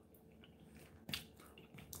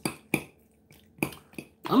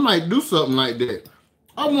 I might do something like that.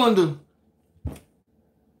 I wonder,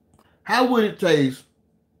 how would it taste?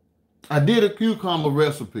 I did a cucumber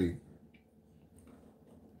recipe.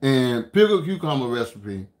 And pickled cucumber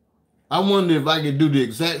recipe. I wonder if I could do the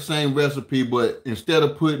exact same recipe, but instead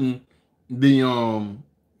of putting the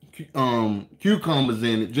cucumbers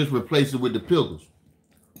in it, just replace it with the pickles.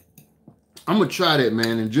 I'm gonna try that,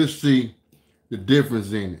 man, and just see the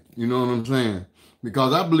difference in it. You know what I'm saying?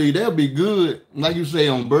 Because I believe that'll be good, like you say,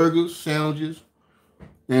 on burgers, sandwiches,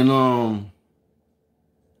 and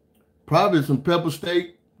probably some pepper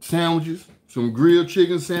steak sandwiches, some grilled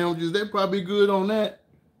chicken sandwiches. They're probably good on that.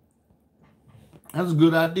 That's a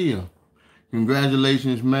good idea.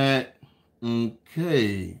 Congratulations, Matt.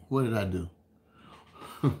 Okay, what did I do?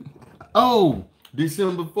 Oh,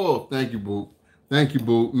 December 4th. Thank you, boo. Thank you,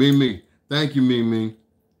 boo. Mimi. Thank you, Mimi.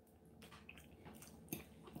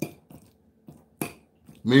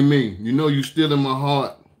 Mimi, you know you still in my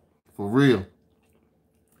heart. For real.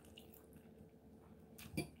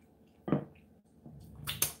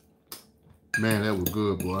 Man, that was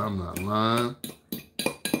good, boy. I'm not lying.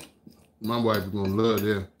 My wife is gonna love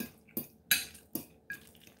that.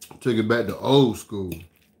 Take it back to old school.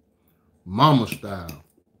 Mama style.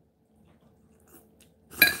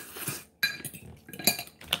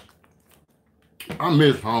 I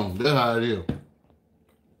miss home. That's how it is.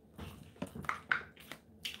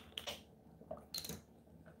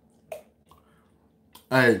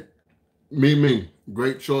 Hey, Mimi,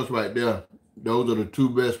 great choice right there. Those are the 2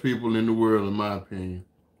 best people in the world, in my opinion.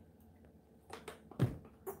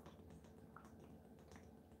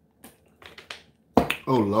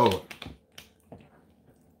 Oh, Lord.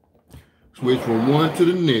 Switch from one to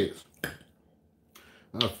the next.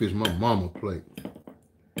 I'll fish my mama plate.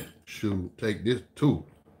 Shoot, take this too.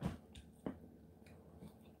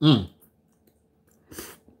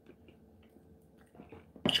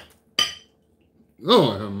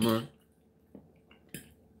 Lord have mercy.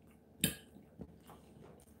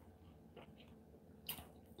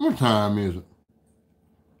 What time is it?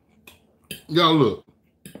 Y'all look.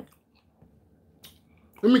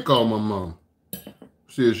 Let me call my mom.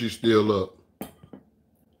 See if she's still up.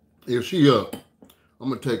 If she up, I'm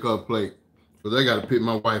gonna take her plate. Because I gotta pick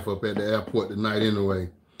my wife up at the airport tonight anyway.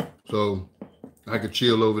 So I could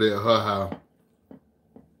chill over there at her house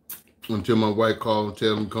until my wife calls and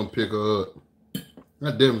tells me to come pick her up.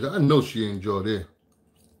 God damn it, I know she enjoyed it.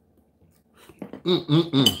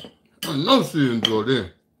 I know she enjoyed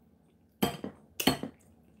it.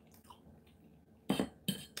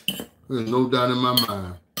 There's no doubt in my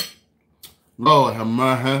mind. Lord have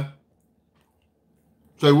mercy.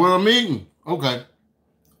 Say what I'm eating. Okay.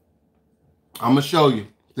 I'm going to show you.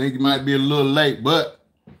 Think it might be a little late, but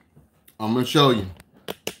I'm going to show you.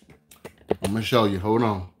 I'm going to show you. Hold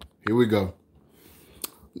on. Here we go.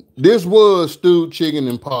 This was stewed chicken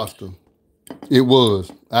and pasta. It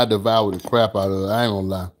was. I devoured the crap out of it. I ain't going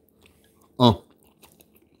to lie.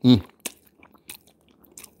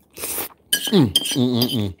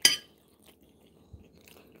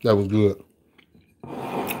 That was good.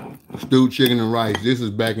 Stewed chicken and rice. This is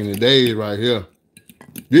back in the days right here.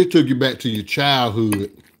 This took you back to your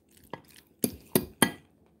childhood.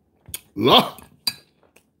 Lord.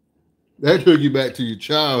 That took you back to your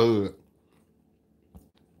childhood.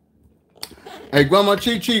 Hey, Grandma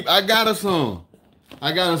Cheap, I got her some.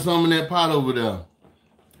 I got her some in that pot over there.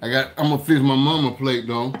 I'm gonna fix my mama plate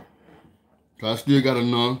though. I still got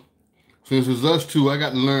enough. Since it's us two, I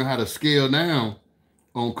got to learn how to scale down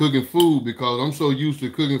on cooking food because I'm so used to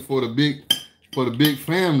cooking for the big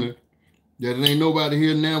family that it ain't nobody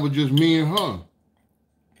here now but just me and her.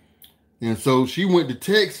 And so she went to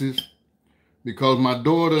Texas because my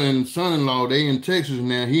daughter and son-in-law, they in Texas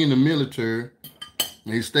now. He in the military.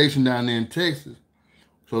 They stationed down there in Texas.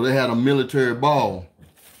 So they had a military ball.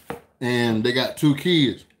 And they got 2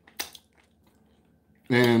 kids.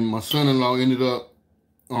 And my son-in-law ended up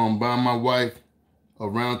buying my wife a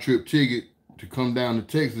round-trip ticket to come down to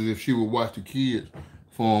Texas if she would watch the kids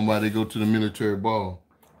for them while they go to the military ball.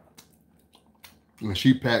 And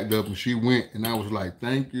she packed up and she went. And I was like,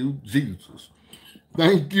 thank you, Jesus.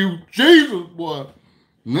 Thank you, Jesus, boy.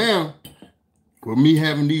 Now, with me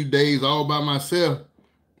having these days all by myself,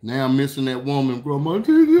 now I'm missing that woman, Grandma. I'm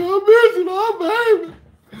missing her, baby.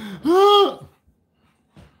 I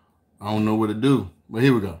don't know what to do, but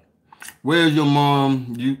here we go. Where's your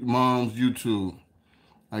mom's YouTube?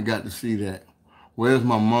 I got to see that. Where's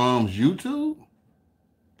my mom's YouTube?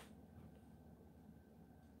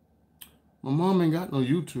 My mom ain't got no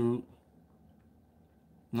YouTube.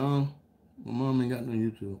 No, my mom ain't got no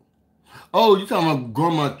YouTube. Oh, you talking about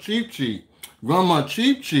Grandma Cheap? Grandma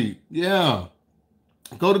Cheap, yeah.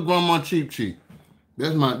 Go to Grandma Cheap.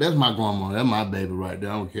 That's my grandma. That's my baby right there.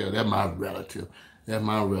 I don't care. That's my relative. That's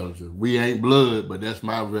my relative. We ain't blood, but that's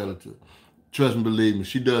my relative. Trust and believe me.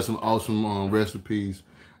 She does some awesome recipes.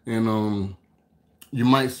 And you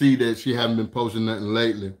might see that she haven't been posting nothing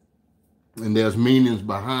lately. And there's meanings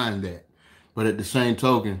behind that. But at the same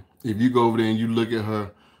token, if you go over there and you look at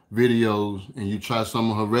her videos and you try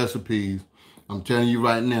some of her recipes, I'm telling you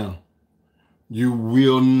right now, you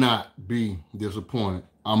will not be disappointed.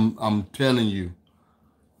 I'm telling you.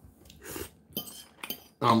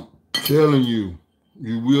 I'm telling you,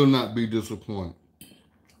 you will not be disappointed.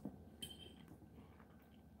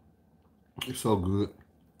 It's so good.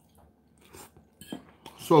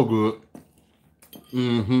 So good.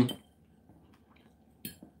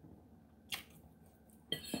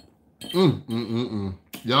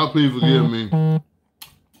 Y'all please forgive me.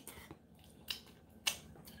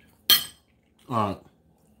 All right.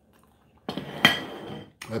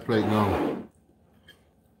 That plate gone.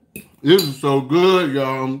 This is so good,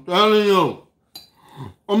 y'all. I'm telling you.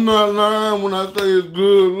 I'm not lying when I say it's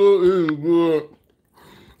good. Look, it's good.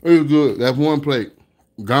 It's good. That's one plate.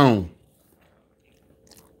 Gone.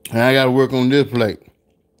 And I got to work on this plate.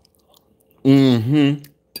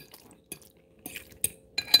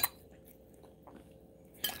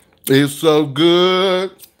 It's so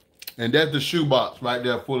good. And that's the shoebox right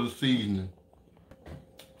there full of seasoning.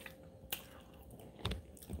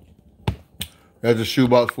 That's a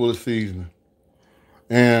shoebox full of seasoning.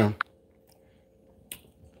 And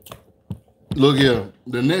look here.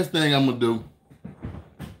 The next thing I'm going to do,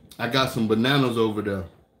 I got some bananas over there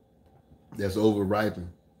that's over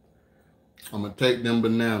ripened. I'm going to take them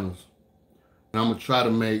bananas and I'm going to try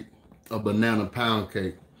to make a banana pound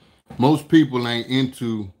cake. Most people ain't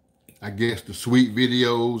into, I guess, the sweet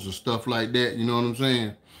videos or stuff like that. You know what I'm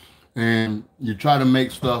saying? And you try to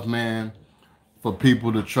make stuff, man, for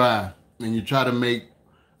people to try. and you try to make,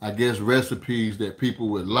 I guess, recipes that people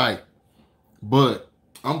would like. But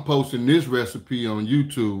I'm posting this recipe on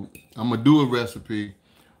YouTube. I'm going to do a recipe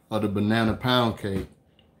of the banana pound cake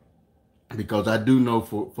because I do know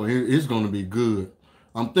for it, it's going to be good.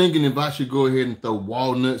 I'm thinking if I should go ahead and throw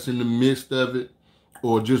walnuts in the midst of it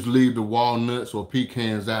or just leave the walnuts or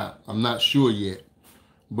pecans out. I'm not sure yet.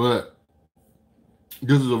 But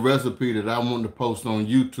this is a recipe that I want to post on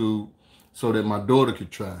YouTube so that my daughter could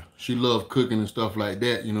try. She loves cooking and stuff like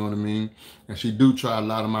that, you know what I mean? And she do try a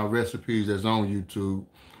lot of my recipes that's on YouTube.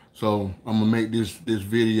 So I'm going to make this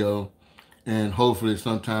video, and hopefully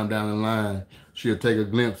sometime down the line, she'll take a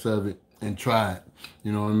glimpse of it and try it,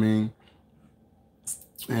 you know what I mean?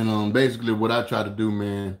 And basically what I try to do,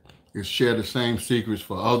 man, is share the same secrets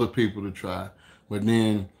for other people to try. But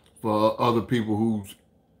then for other people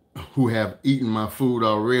who have eaten my food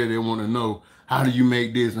already, they want to know, how do you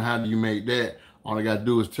make this and how do you make that? All I got to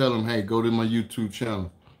do is tell them, hey, go to my YouTube channel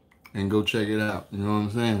and go check it out. You know what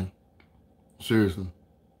I'm saying? Seriously.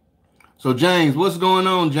 So James, what's going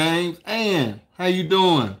on, James? Ann, how you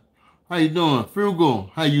doing? How you doing? Frugal,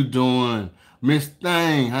 how you doing? Miss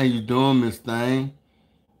Thang, how you doing, Miss Thang?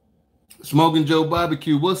 Smoking Joe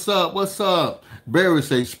Barbecue, what's up? What's up? Barry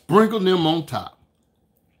say, sprinkle them on top.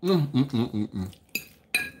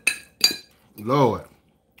 Lord.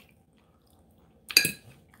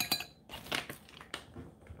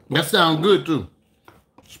 That sounds good too.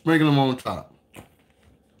 Sprinkle them on top.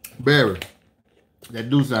 Barry, that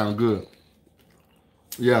do sound good.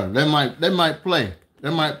 Yeah, that might play.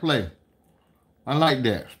 That might play. I like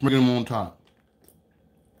that. Sprinkle them on top.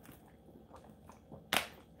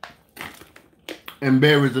 And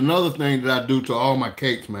Barry's another thing that I do to all my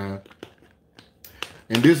cakes, man.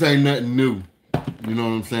 And this ain't nothing new. You know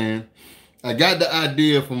what I'm saying? I got the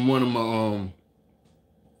idea from one of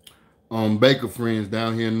my baker friends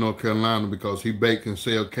down here in North Carolina because he bakes and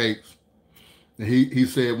sells cakes. And he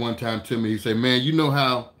said one time to me, he said, man, you know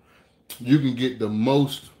how you can get the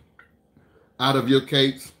most out of your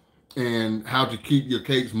cakes and how to keep your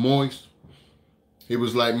cakes moist? He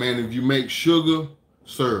was like, man, if you make sugar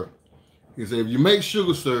syrup, he said, if you make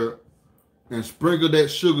sugar syrup and sprinkle that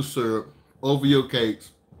sugar syrup over your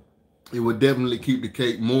cakes, it would definitely keep the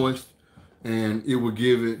cake moist and it would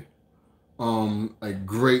give it a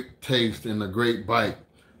great taste and a great bite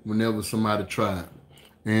whenever somebody tried.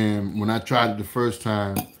 And when I tried it the first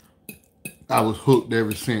time, I was hooked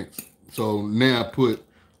ever since. So now I put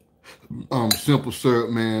simple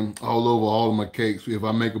syrup, man, all over all of my cakes. If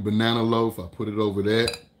I make a banana loaf, I put it over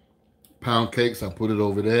that. Pound cakes, I put it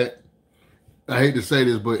over that. I hate to say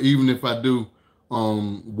this, but even if I do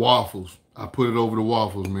waffles, I put it over the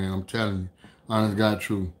waffles, man. I'm telling you, honest God,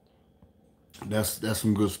 true. That's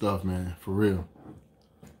some good stuff, man, for real.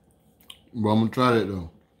 But I'm gonna try that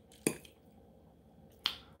though.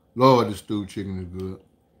 Lord, this stewed chicken is good.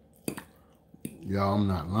 Y'all, I'm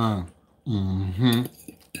not lying.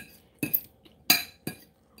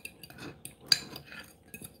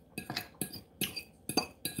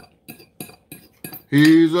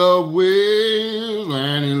 He's a will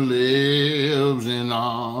and he lives in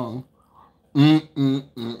all.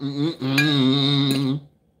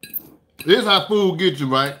 This is how food gets you,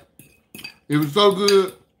 right? It was so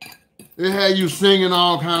good, it had you singing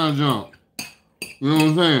all kind of junk. You know what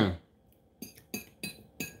I'm saying?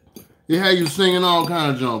 It had you singing all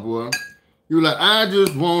kind of junk, boy. You were like, I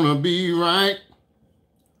just want to be right.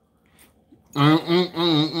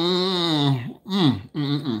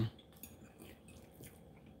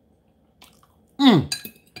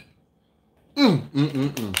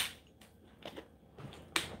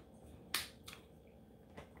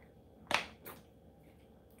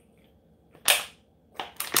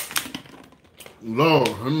 Lord,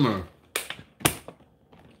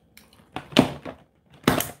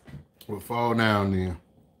 we'll fall down there.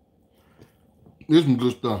 This is some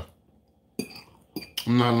good stuff.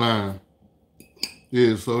 I'm not lying. Yeah,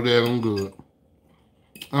 it's so damn good.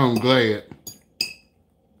 I'm glad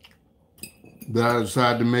that I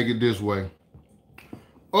decided to make it this way.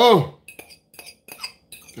 Oh,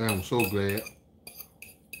 I'm so glad.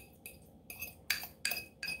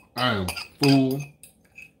 I am full.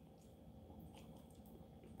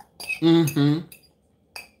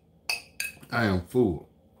 I am full.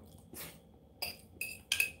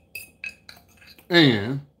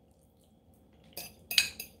 And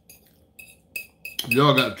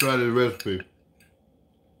y'all got to try this recipe.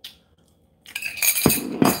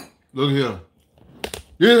 Look here.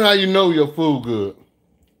 This is how you know your food good.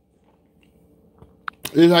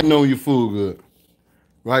 This is how you know your food good.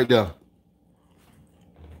 Right there.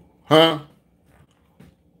 Huh?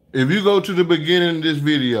 If you go to the beginning of this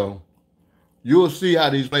video, You'll see how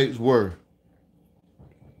these plates were.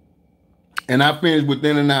 And I finished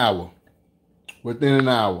within an hour. Within an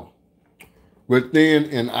hour. Within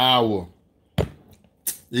an hour.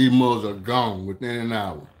 These mugs are gone within an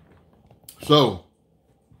hour. So,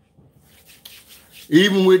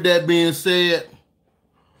 even with that being said,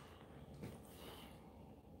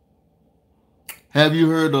 have you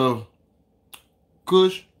heard of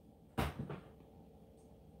Kush?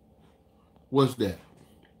 What's that?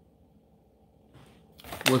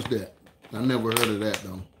 What's that? I never heard of that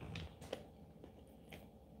though.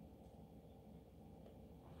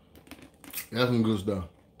 That's some good stuff.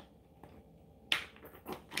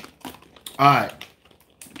 All right.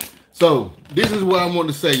 So this is what I want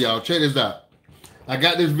to say, y'all. Check this out. I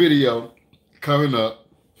got this video coming up.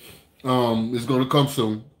 It's gonna come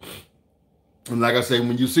soon. And like I say,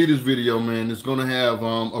 when you see this video, man, it's gonna have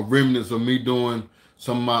a remnants of me doing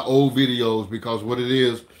some of my old videos, because what it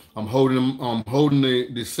is, I'm holding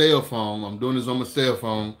the cell phone. I'm doing this on my cell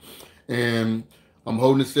phone, and I'm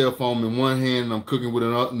holding the cell phone in one hand, and I'm cooking with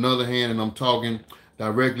another hand, and I'm talking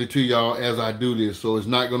directly to y'all as I do this. So it's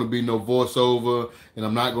not going to be no voiceover, and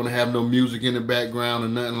I'm not going to have no music in the background or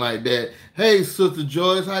nothing like that. Hey, Sister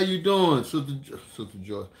Joyce, how you doing? Sister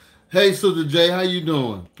Joyce. Hey, Sister J, how you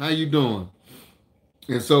doing? How you doing?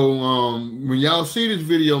 And so when y'all see this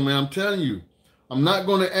video, man, I'm telling you, I'm not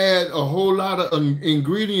going to add a whole lot of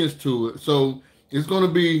ingredients to it. So it's going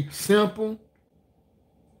to be simple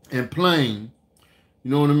and plain.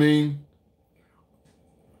 You know what I mean?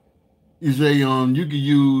 You say you can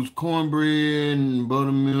use cornbread and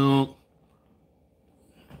buttermilk,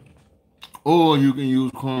 or you can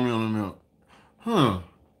use cornmeal and milk. Huh?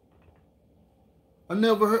 I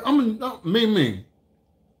never heard. Me.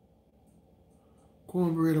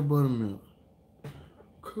 Cornbread or buttermilk.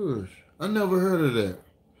 Kush. I never heard of that.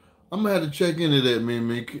 I'm gonna have to check into that,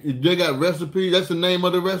 me. They got recipe. That's the name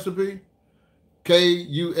of the recipe.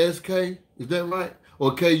 Kusk. Is that right?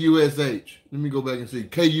 Or Kush? Let me go back and see.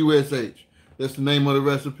 Kush. That's the name of the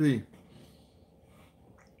recipe.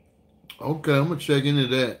 Okay, I'm gonna check into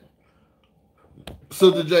that.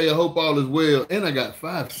 Sister J, I hope all is well. And I got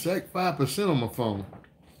 5% on my phone.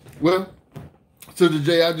 Well, Sister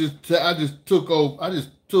J, I just took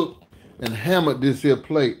and hammered this here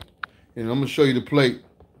plate. And I'm gonna show you the plate.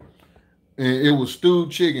 And it was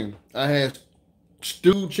stewed chicken. I had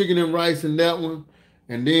stewed chicken and rice in that one.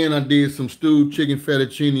 And then I did some stewed chicken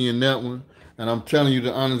fettuccine in that one. And I'm telling you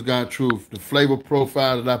the honest God truth. The flavor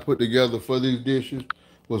profile that I put together for these dishes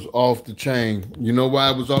was off the chain. You know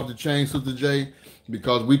why it was off the chain, Sister J?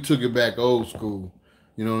 Because we took it back old school.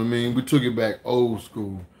 You know what I mean? We took it back old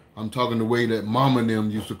school. I'm talking the way that Mama and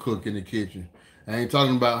them used to cook in the kitchen. I ain't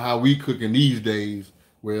talking about how we cook in these days.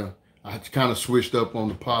 Well, I kind of switched up on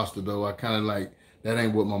the pasta, though. I kind of like, that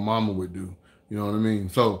ain't what my mama would do. You know what I mean?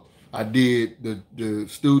 So I did the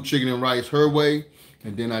stewed chicken and rice her way,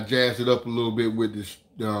 and then I jazzed it up a little bit with this,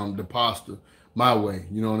 the pasta my way.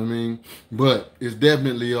 You know what I mean? But it's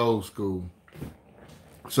definitely old school.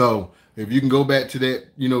 So if you can go back to that,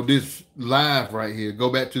 this live right here, go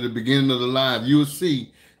back to the beginning of the live, you'll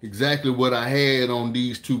see exactly what I had on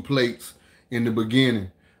these two plates in the beginning.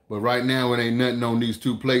 But right now, it ain't nothing on these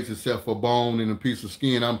two plates except for bone and a piece of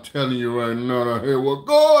skin. I'm telling you right now, it was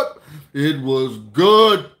good. It was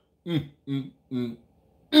good. It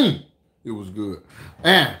was good.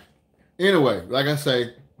 And anyway, like I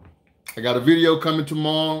say, I got a video coming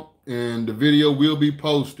tomorrow, and the video will be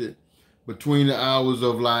posted between the hours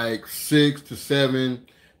of like 6 to 7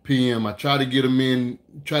 p.m. I try to get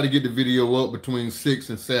the video up between 6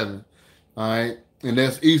 and 7. All right. And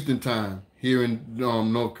that's Eastern time here in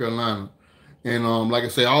North Carolina. And like I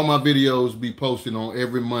say, all my videos be posted on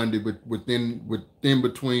every Monday, but within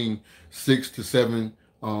between 6 to 7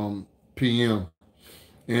 p.m.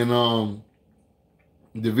 And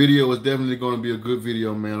the video is definitely going to be a good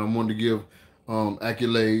video, man. I want to give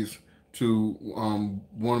accolades to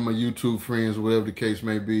one of my YouTube friends, or whatever the case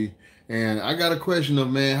may be. And I got a question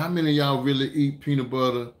of, man, how many of y'all really eat peanut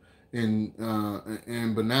butter and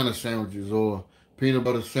banana sandwiches, or peanut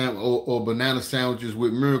butter or banana sandwiches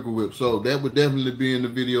with Miracle Whip? So that would definitely be in the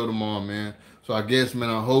video tomorrow, man. So I guess, man,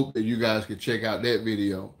 I hope that you guys can check out that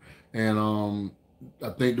video. And I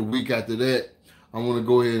think the week after that, I want to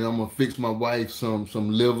go ahead and I'm gonna fix my wife some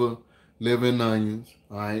liver and onions.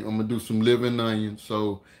 All right, I'm gonna do some liver and onions.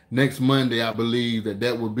 So next Monday, I believe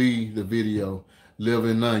that will be the video, liver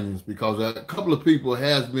and onions, because a couple of people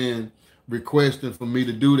has been requesting for me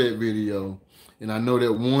to do that video. And I know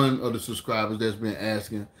that one of the subscribers that's been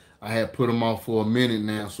asking, I had put them off for a minute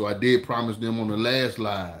now. So I did promise them on the last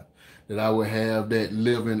live that I would have that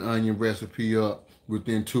liver and onion recipe up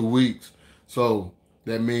within 2 weeks. So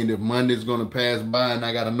that means if Monday's going to pass by and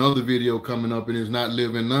I got another video coming up and it's not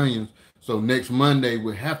living onions, so next Monday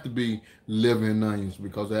would have to be living onions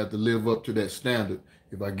because I have to live up to that standard.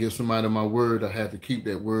 If I give somebody my word, I have to keep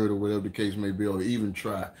that word or whatever the case may be, or even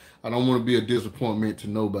try. I don't want to be a disappointment to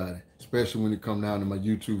nobody, especially when it comes down to my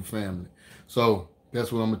YouTube family. So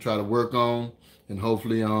that's what I'm going to try to work on, and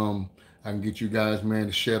hopefully I can get you guys, man,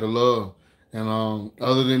 to share the love. And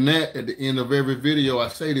other than that, at the end of every video, I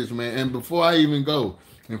say this, man. And before I even go,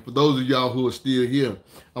 and for those of y'all who are still here,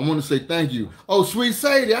 I want to say thank you. Oh, Sweet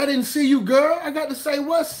Sadie, I didn't see you, girl. I got to say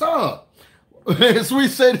what's up. Sweet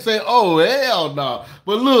Sadie say, oh, hell no.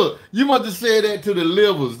 But look, you must have said that to the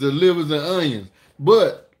livers and onions.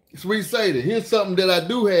 But, Sweet Sadie, here's something that I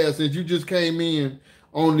do have since you just came in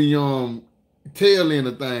on the tail end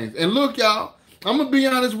of things. And look, y'all, I'm going to be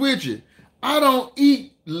honest with you. I don't eat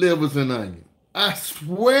livers and onions. I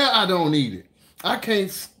swear I don't eat it. I can't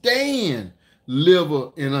stand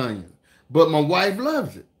liver and onions. But my wife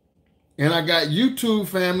loves it. And I got YouTube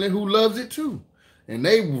family who loves it too. And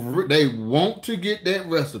they want to get that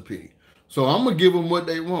recipe. So I'm going to give them what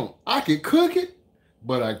they want. I can cook it,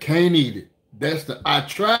 but I can't eat it. I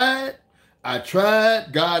tried.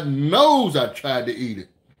 God knows I tried to eat it.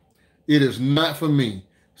 It is not for me.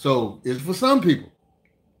 So it's for some people.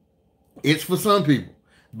 It's for some people.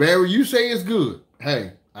 Barry, you say it's good.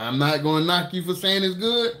 Hey, I'm not going to knock you for saying it's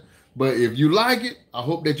good. But if you like it, I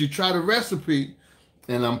hope that you try the recipe.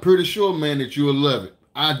 And I'm pretty sure, man, that you'll love it.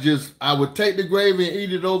 I would take the gravy and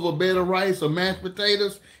eat it over a bed of rice or mashed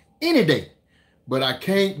potatoes any day. But I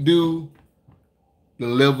can't do the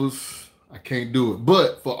livers. I can't do it.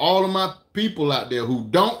 But for all of my people out there who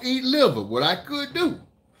don't eat liver, what I could do,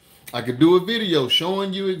 I could do a video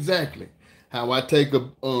showing you exactly how I take a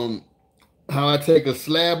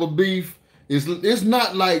slab of beef. It's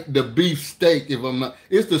not like the beef steak,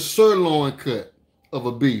 it's the sirloin cut of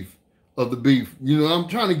the beef. You know, I'm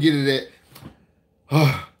trying to get it at.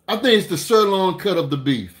 I think it's the sirloin cut of the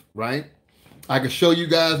beef, right? I can show you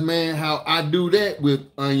guys, man, how I do that with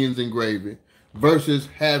onions and gravy versus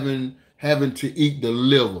having to eat the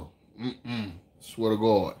liver. Swear to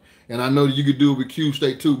God. And I know that you could do it with cube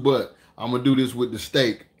steak too, but I'm going to do this with the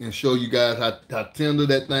steak and show you guys how tender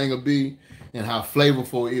that thing will be and how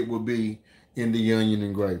flavorful it will be in the onion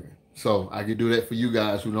and gravy. So I can do that for you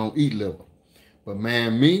guys who don't eat liver. But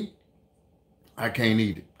man, me, I can't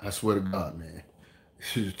eat it. I swear to God, man.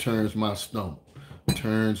 It turns my stomach,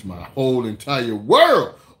 turns my whole entire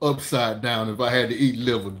world upside down if I had to eat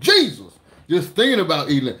liver. Jesus! Just thinking about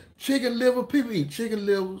eating chicken liver. People eat chicken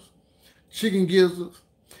livers, chicken gizzards,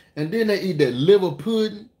 and then they eat that liver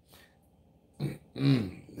pudding.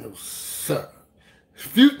 No, sir.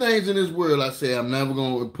 Few things in this world I say I'm never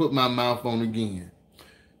going to put my mouth on again.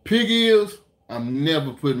 Pig ears, I'm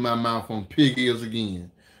never putting my mouth on pig ears again.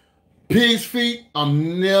 Pig's feet,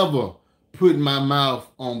 I'm never putting my mouth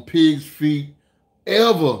on pig's feet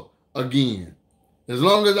ever again. As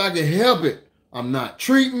long as I can help it, I'm not.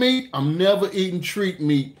 Treat meat, I'm never eating treat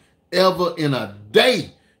meat ever in a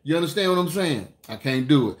day. You understand what I'm saying? I can't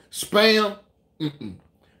do it. Spam,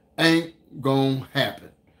 ain't gonna happen.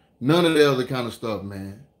 None of the other kind of stuff,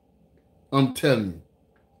 man. I'm telling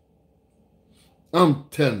you.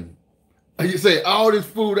 Like you say, all this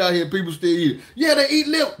food out here, people still eat it. Yeah, they eat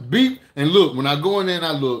liver, beef. And look, when I go in there and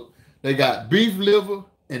I look, they got beef liver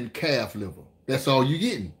and calf liver. That's all you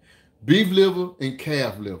getting. Beef liver and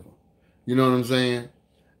calf liver. You know what I'm saying?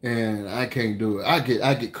 And I can't do it. I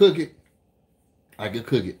could cook it. I could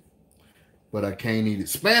cook it. But I can't eat it.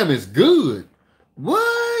 Spam is good.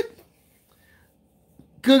 What?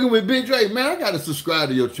 Cooking with Big Dre. Man, I gotta subscribe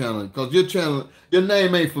to your channel. Because your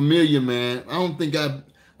name ain't familiar, man. I don't think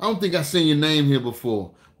I seen your name here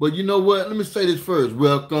before. But you know what? Let me say this first.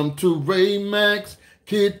 Welcome to Ray Mack's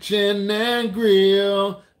Kitchen and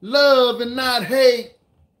Grill. Love and not hate.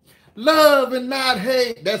 Love and not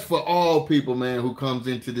hate. That's for all people, man, who comes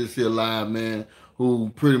into this here live, man,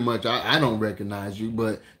 who pretty much, I don't recognize you,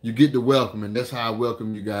 but you get the welcome, and that's how I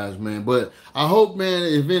welcome you guys, man. But I hope, man,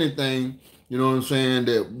 if anything, you know what I'm saying,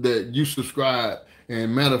 that you subscribe.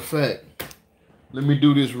 And matter of fact, let me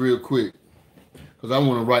do this real quick, because I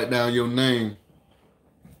want to write down your name.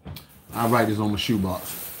 I'll write this on my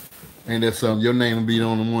shoebox. And that's your name will be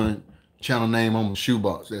on the one channel name on my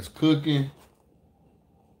shoebox. That's Cooking.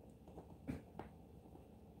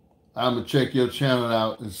 I'm going to check your channel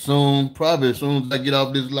out probably as soon as I get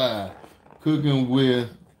off this live. Cooking with,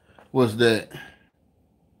 what's that?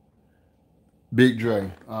 Big Dre.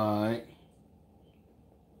 All right.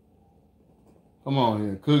 Come on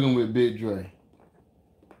here. Cooking with Big Dre.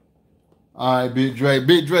 All right, Big Dre.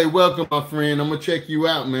 Big Dre, welcome, my friend. I'm going to check you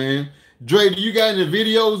out, man. Dre, do you got any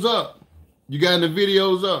videos up? You got any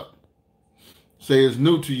videos up? Say it's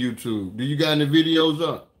new to YouTube. Do you got any videos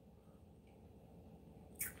up?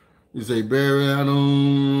 You say, Barry, I don't,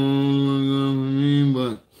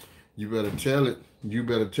 but you better tell it. You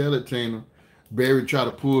better tell it, Tina. Barry try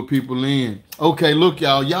to pull people in. Okay, look,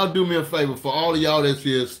 y'all. Y'all do me a favor. For all of y'all that's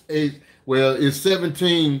here, it's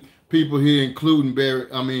 17 people here, including Barry.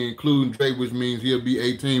 Including Dre, which means he'll be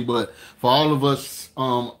 18. But for all of us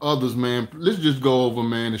others, man, let's just go over,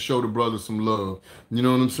 man, and show the brothers some love. You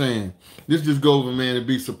know what I'm saying? Let's just go over, man, and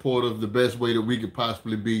be supportive the best way that we could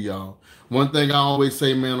possibly be, y'all. One thing I always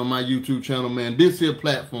say, man, on my YouTube channel, man, this here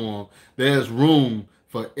platform, there's room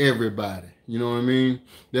for everybody. You know what I mean?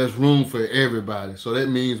 There's room for everybody. So that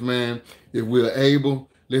means, man, if we're able,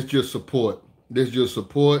 let's just support. Let's just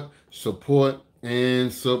support,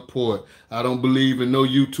 and support. I don't believe in no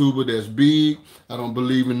YouTuber that's big. I don't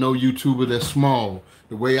believe in no YouTuber that's small.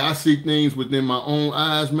 The way I see things within my own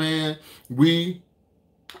eyes, man, we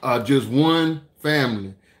are just one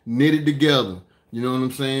family, knitted together. You know what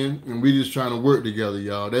I'm saying? And we just trying to work together,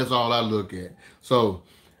 y'all. That's all I look at. So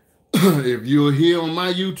if you're here on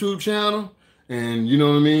my YouTube channel and you know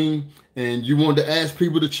what I mean, and you want to ask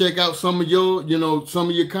people to check out some of your, some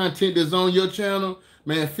of your content that's on your channel,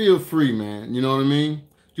 man, feel free, man. You know what I mean?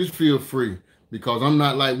 Just feel free, because I'm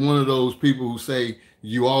not like one of those people who say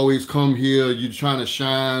you always come here, you're trying to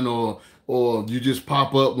shine, or you just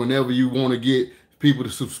pop up whenever you want to get people to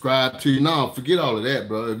subscribe to you. No, forget all of that,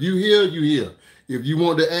 bro. If you here, you here. If you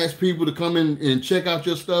want to ask people to come in and check out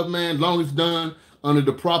your stuff, man, as long as it's done under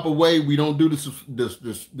the proper way, we don't do the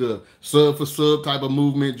sub for sub type of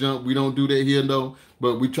movement jump. We don't do that here, though.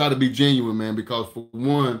 But we try to be genuine, man, because for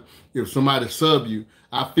one, if somebody sub you,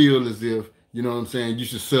 I feel as if, you know what I'm saying, you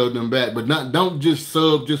should sub them back. But don't just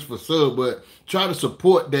sub just for sub, but try to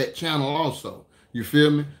support that channel also. You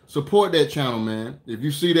feel me? Support that channel, man. If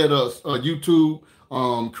you see that a YouTube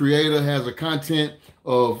creator has a content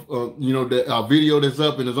of that video that's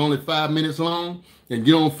up and it's only 5 minutes long, and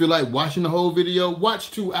you don't feel like watching the whole video,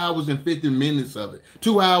 watch 2 hours and 50 minutes of it.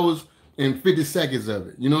 2 hours and 50 seconds of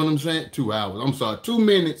it. You know what I'm saying? 2 hours. I'm sorry, 2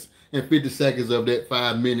 minutes and 50 seconds of that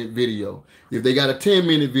 5-minute video. If they got a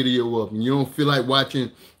 10-minute video up and you don't feel like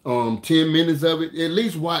watching 10 minutes of it, at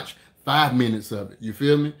least watch 5 minutes of it. You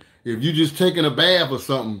feel me? If you just taking a bath or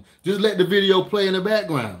something, just let the video play in the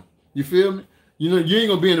background. You feel me? You ain't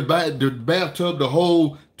gonna be in the bathtub the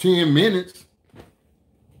whole 10 minutes.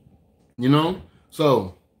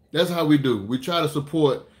 So that's how we do. We try to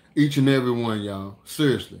support each and every one, y'all.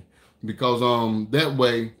 Seriously, because that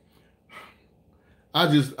way, I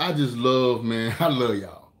just love, man. I love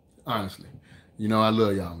y'all. Honestly, I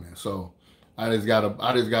love y'all, man. So I just got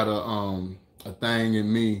a thing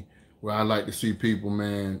in me where I like to see people,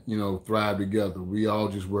 man, thrive together. We all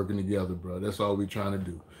just working together, bro. That's all we trying to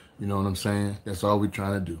do. You know what I'm saying? That's all we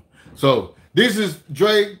trying to do. So this is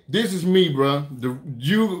Dre. This is me, bro.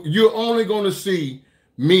 You're only gonna see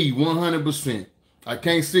me 100%. I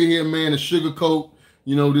can't sit here, man, and sugarcoat,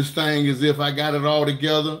 this thing as if I got it all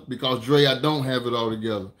together, because Dre, I don't have it all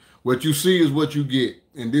together. What you see is what you get,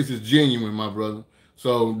 and this is genuine, my brother.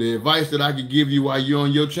 So the advice that I could give you while you're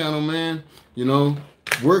on your channel, man,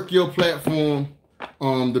 work your platform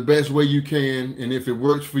the best way you can, and if it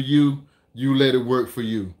works for you, you let it work for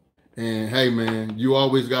you. And hey, man, you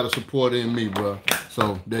always got a supporter in me, bro.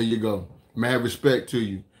 So there you go. Mad respect to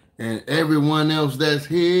you. And everyone else that's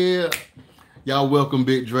here, y'all welcome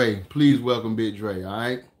Big Dre. Please welcome Big Dre, all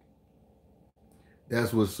right?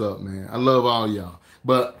 That's what's up, man. I love all y'all.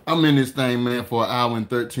 But I'm in this thing, man, for 1 hour and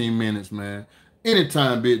 13 minutes, man.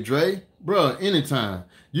 Anytime, Big Dre. Bro, anytime.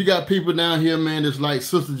 You got people down here, man, that's like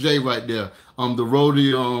Sister J right there. The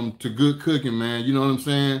roadie to good cooking, man. You know what I'm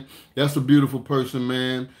saying? That's a beautiful person,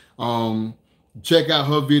 man. Check out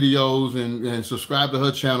her videos and subscribe to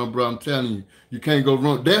her channel, bro. I'm telling you, you can't go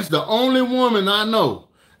wrong. That's the only woman I know.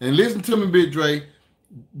 And listen to me, Big Dre.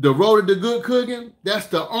 The roadie to good cooking, that's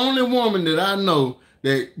the only woman that I know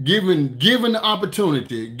that given the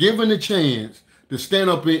opportunity, given the chance to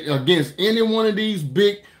stand up against any one of these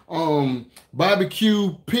big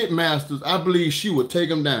barbecue pit masters, I believe she would take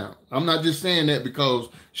them down. I'm not just saying that because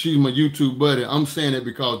she's my YouTube buddy. I'm saying it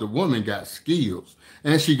because the woman got skills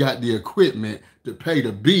and she got the equipment to pay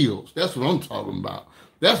the bills. That's what I'm talking about.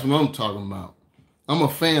 That's what I'm talking about. I'm a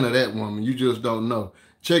fan of that woman. You just don't know.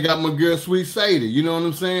 Check out my girl, Sweet Sadie. You know what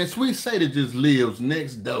I'm saying? Sweet Sadie just lives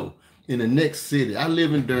next door in the next city. I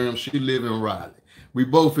live in Durham. She live in Raleigh. We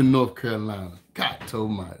both in North Carolina. God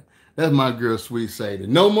almighty. That's my girl, Sweet Sadie.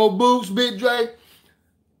 No more boots, Big Dre.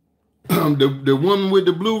 The woman with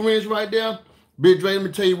the blue wrench right there, Big Dre, let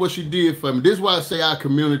me tell you what she did for me. This is why I say our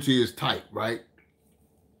community is tight, right?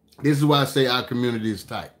 This is why I say our community is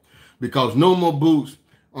tight. Because No More Boots,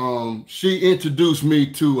 she introduced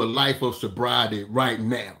me to a life of sobriety right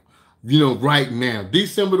now. You know, right now.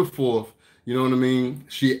 December the 4th, you know what I mean?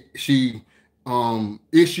 She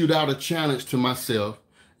issued out a challenge to myself,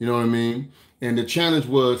 you know what I mean? And the challenge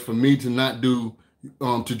was for me to not do,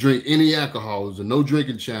 to drink any alcohol. It was a no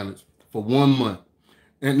drinking challenge for 1 month.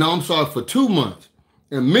 And no, I'm sorry, for 2 months.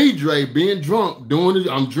 And me, Dre, being drunk, doing it,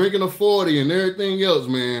 I'm drinking a 40 and everything else,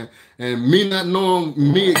 man. And me not knowing,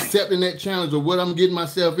 me accepting that challenge of what I'm getting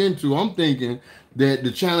myself into, I'm thinking that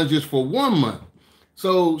the challenge is for 1 month.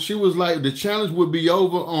 So she was like, the challenge would be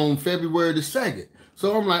over on February the 2nd.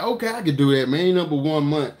 So I'm like, okay, I could do that, man. Ain't number 1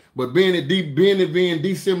 month. But being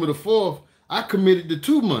December the 4th, I committed to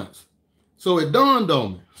 2 months. So it dawned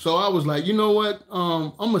on me. So I was like, you know what?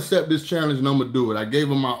 I'm going to accept this challenge and I'm going to do it. I gave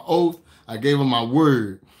her my oath. I gave her my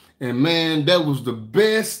word. And man, that was the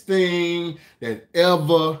best thing that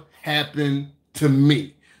ever happened to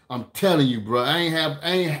me. I'm telling you, bro.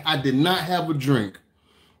 I did not have a drink,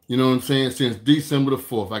 you know what I'm saying, since December the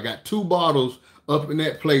 4th. I got 2 bottles up in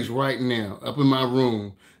that place right now, up in my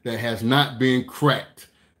room, that has not been cracked.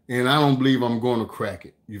 And I don't believe I'm going to crack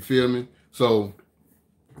it. You feel me? So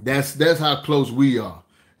that's how close we are.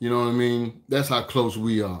 You know what I mean? That's how close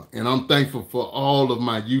we are. And I'm thankful for all of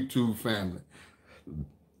my YouTube family.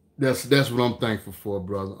 That's what I'm thankful for,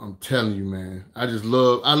 brother. I'm telling you, man. I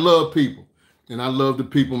love people. And I love the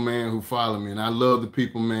people, man, who follow me. And I love the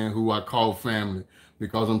people, man, who I call family.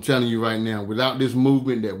 Because I'm telling you right now, without this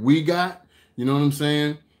movement that we got, you know what I'm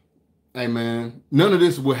saying? Hey, man, none of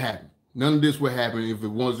this would happen. None of this would happen if it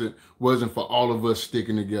wasn't for all of us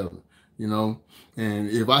sticking together, you know? And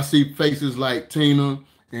if I see faces like Tina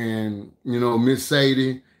and, you know, Miss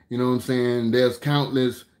Sadie, you know what I'm saying? There's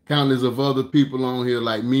countless of other people on here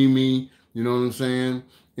like Mimi, you know what I'm saying?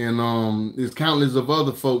 And there's countless of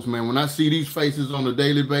other folks, man. When I see these faces on a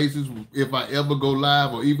daily basis, if I ever go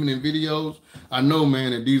live or even in videos, I know,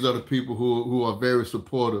 man, that these are the people who are very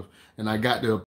supportive. And I got to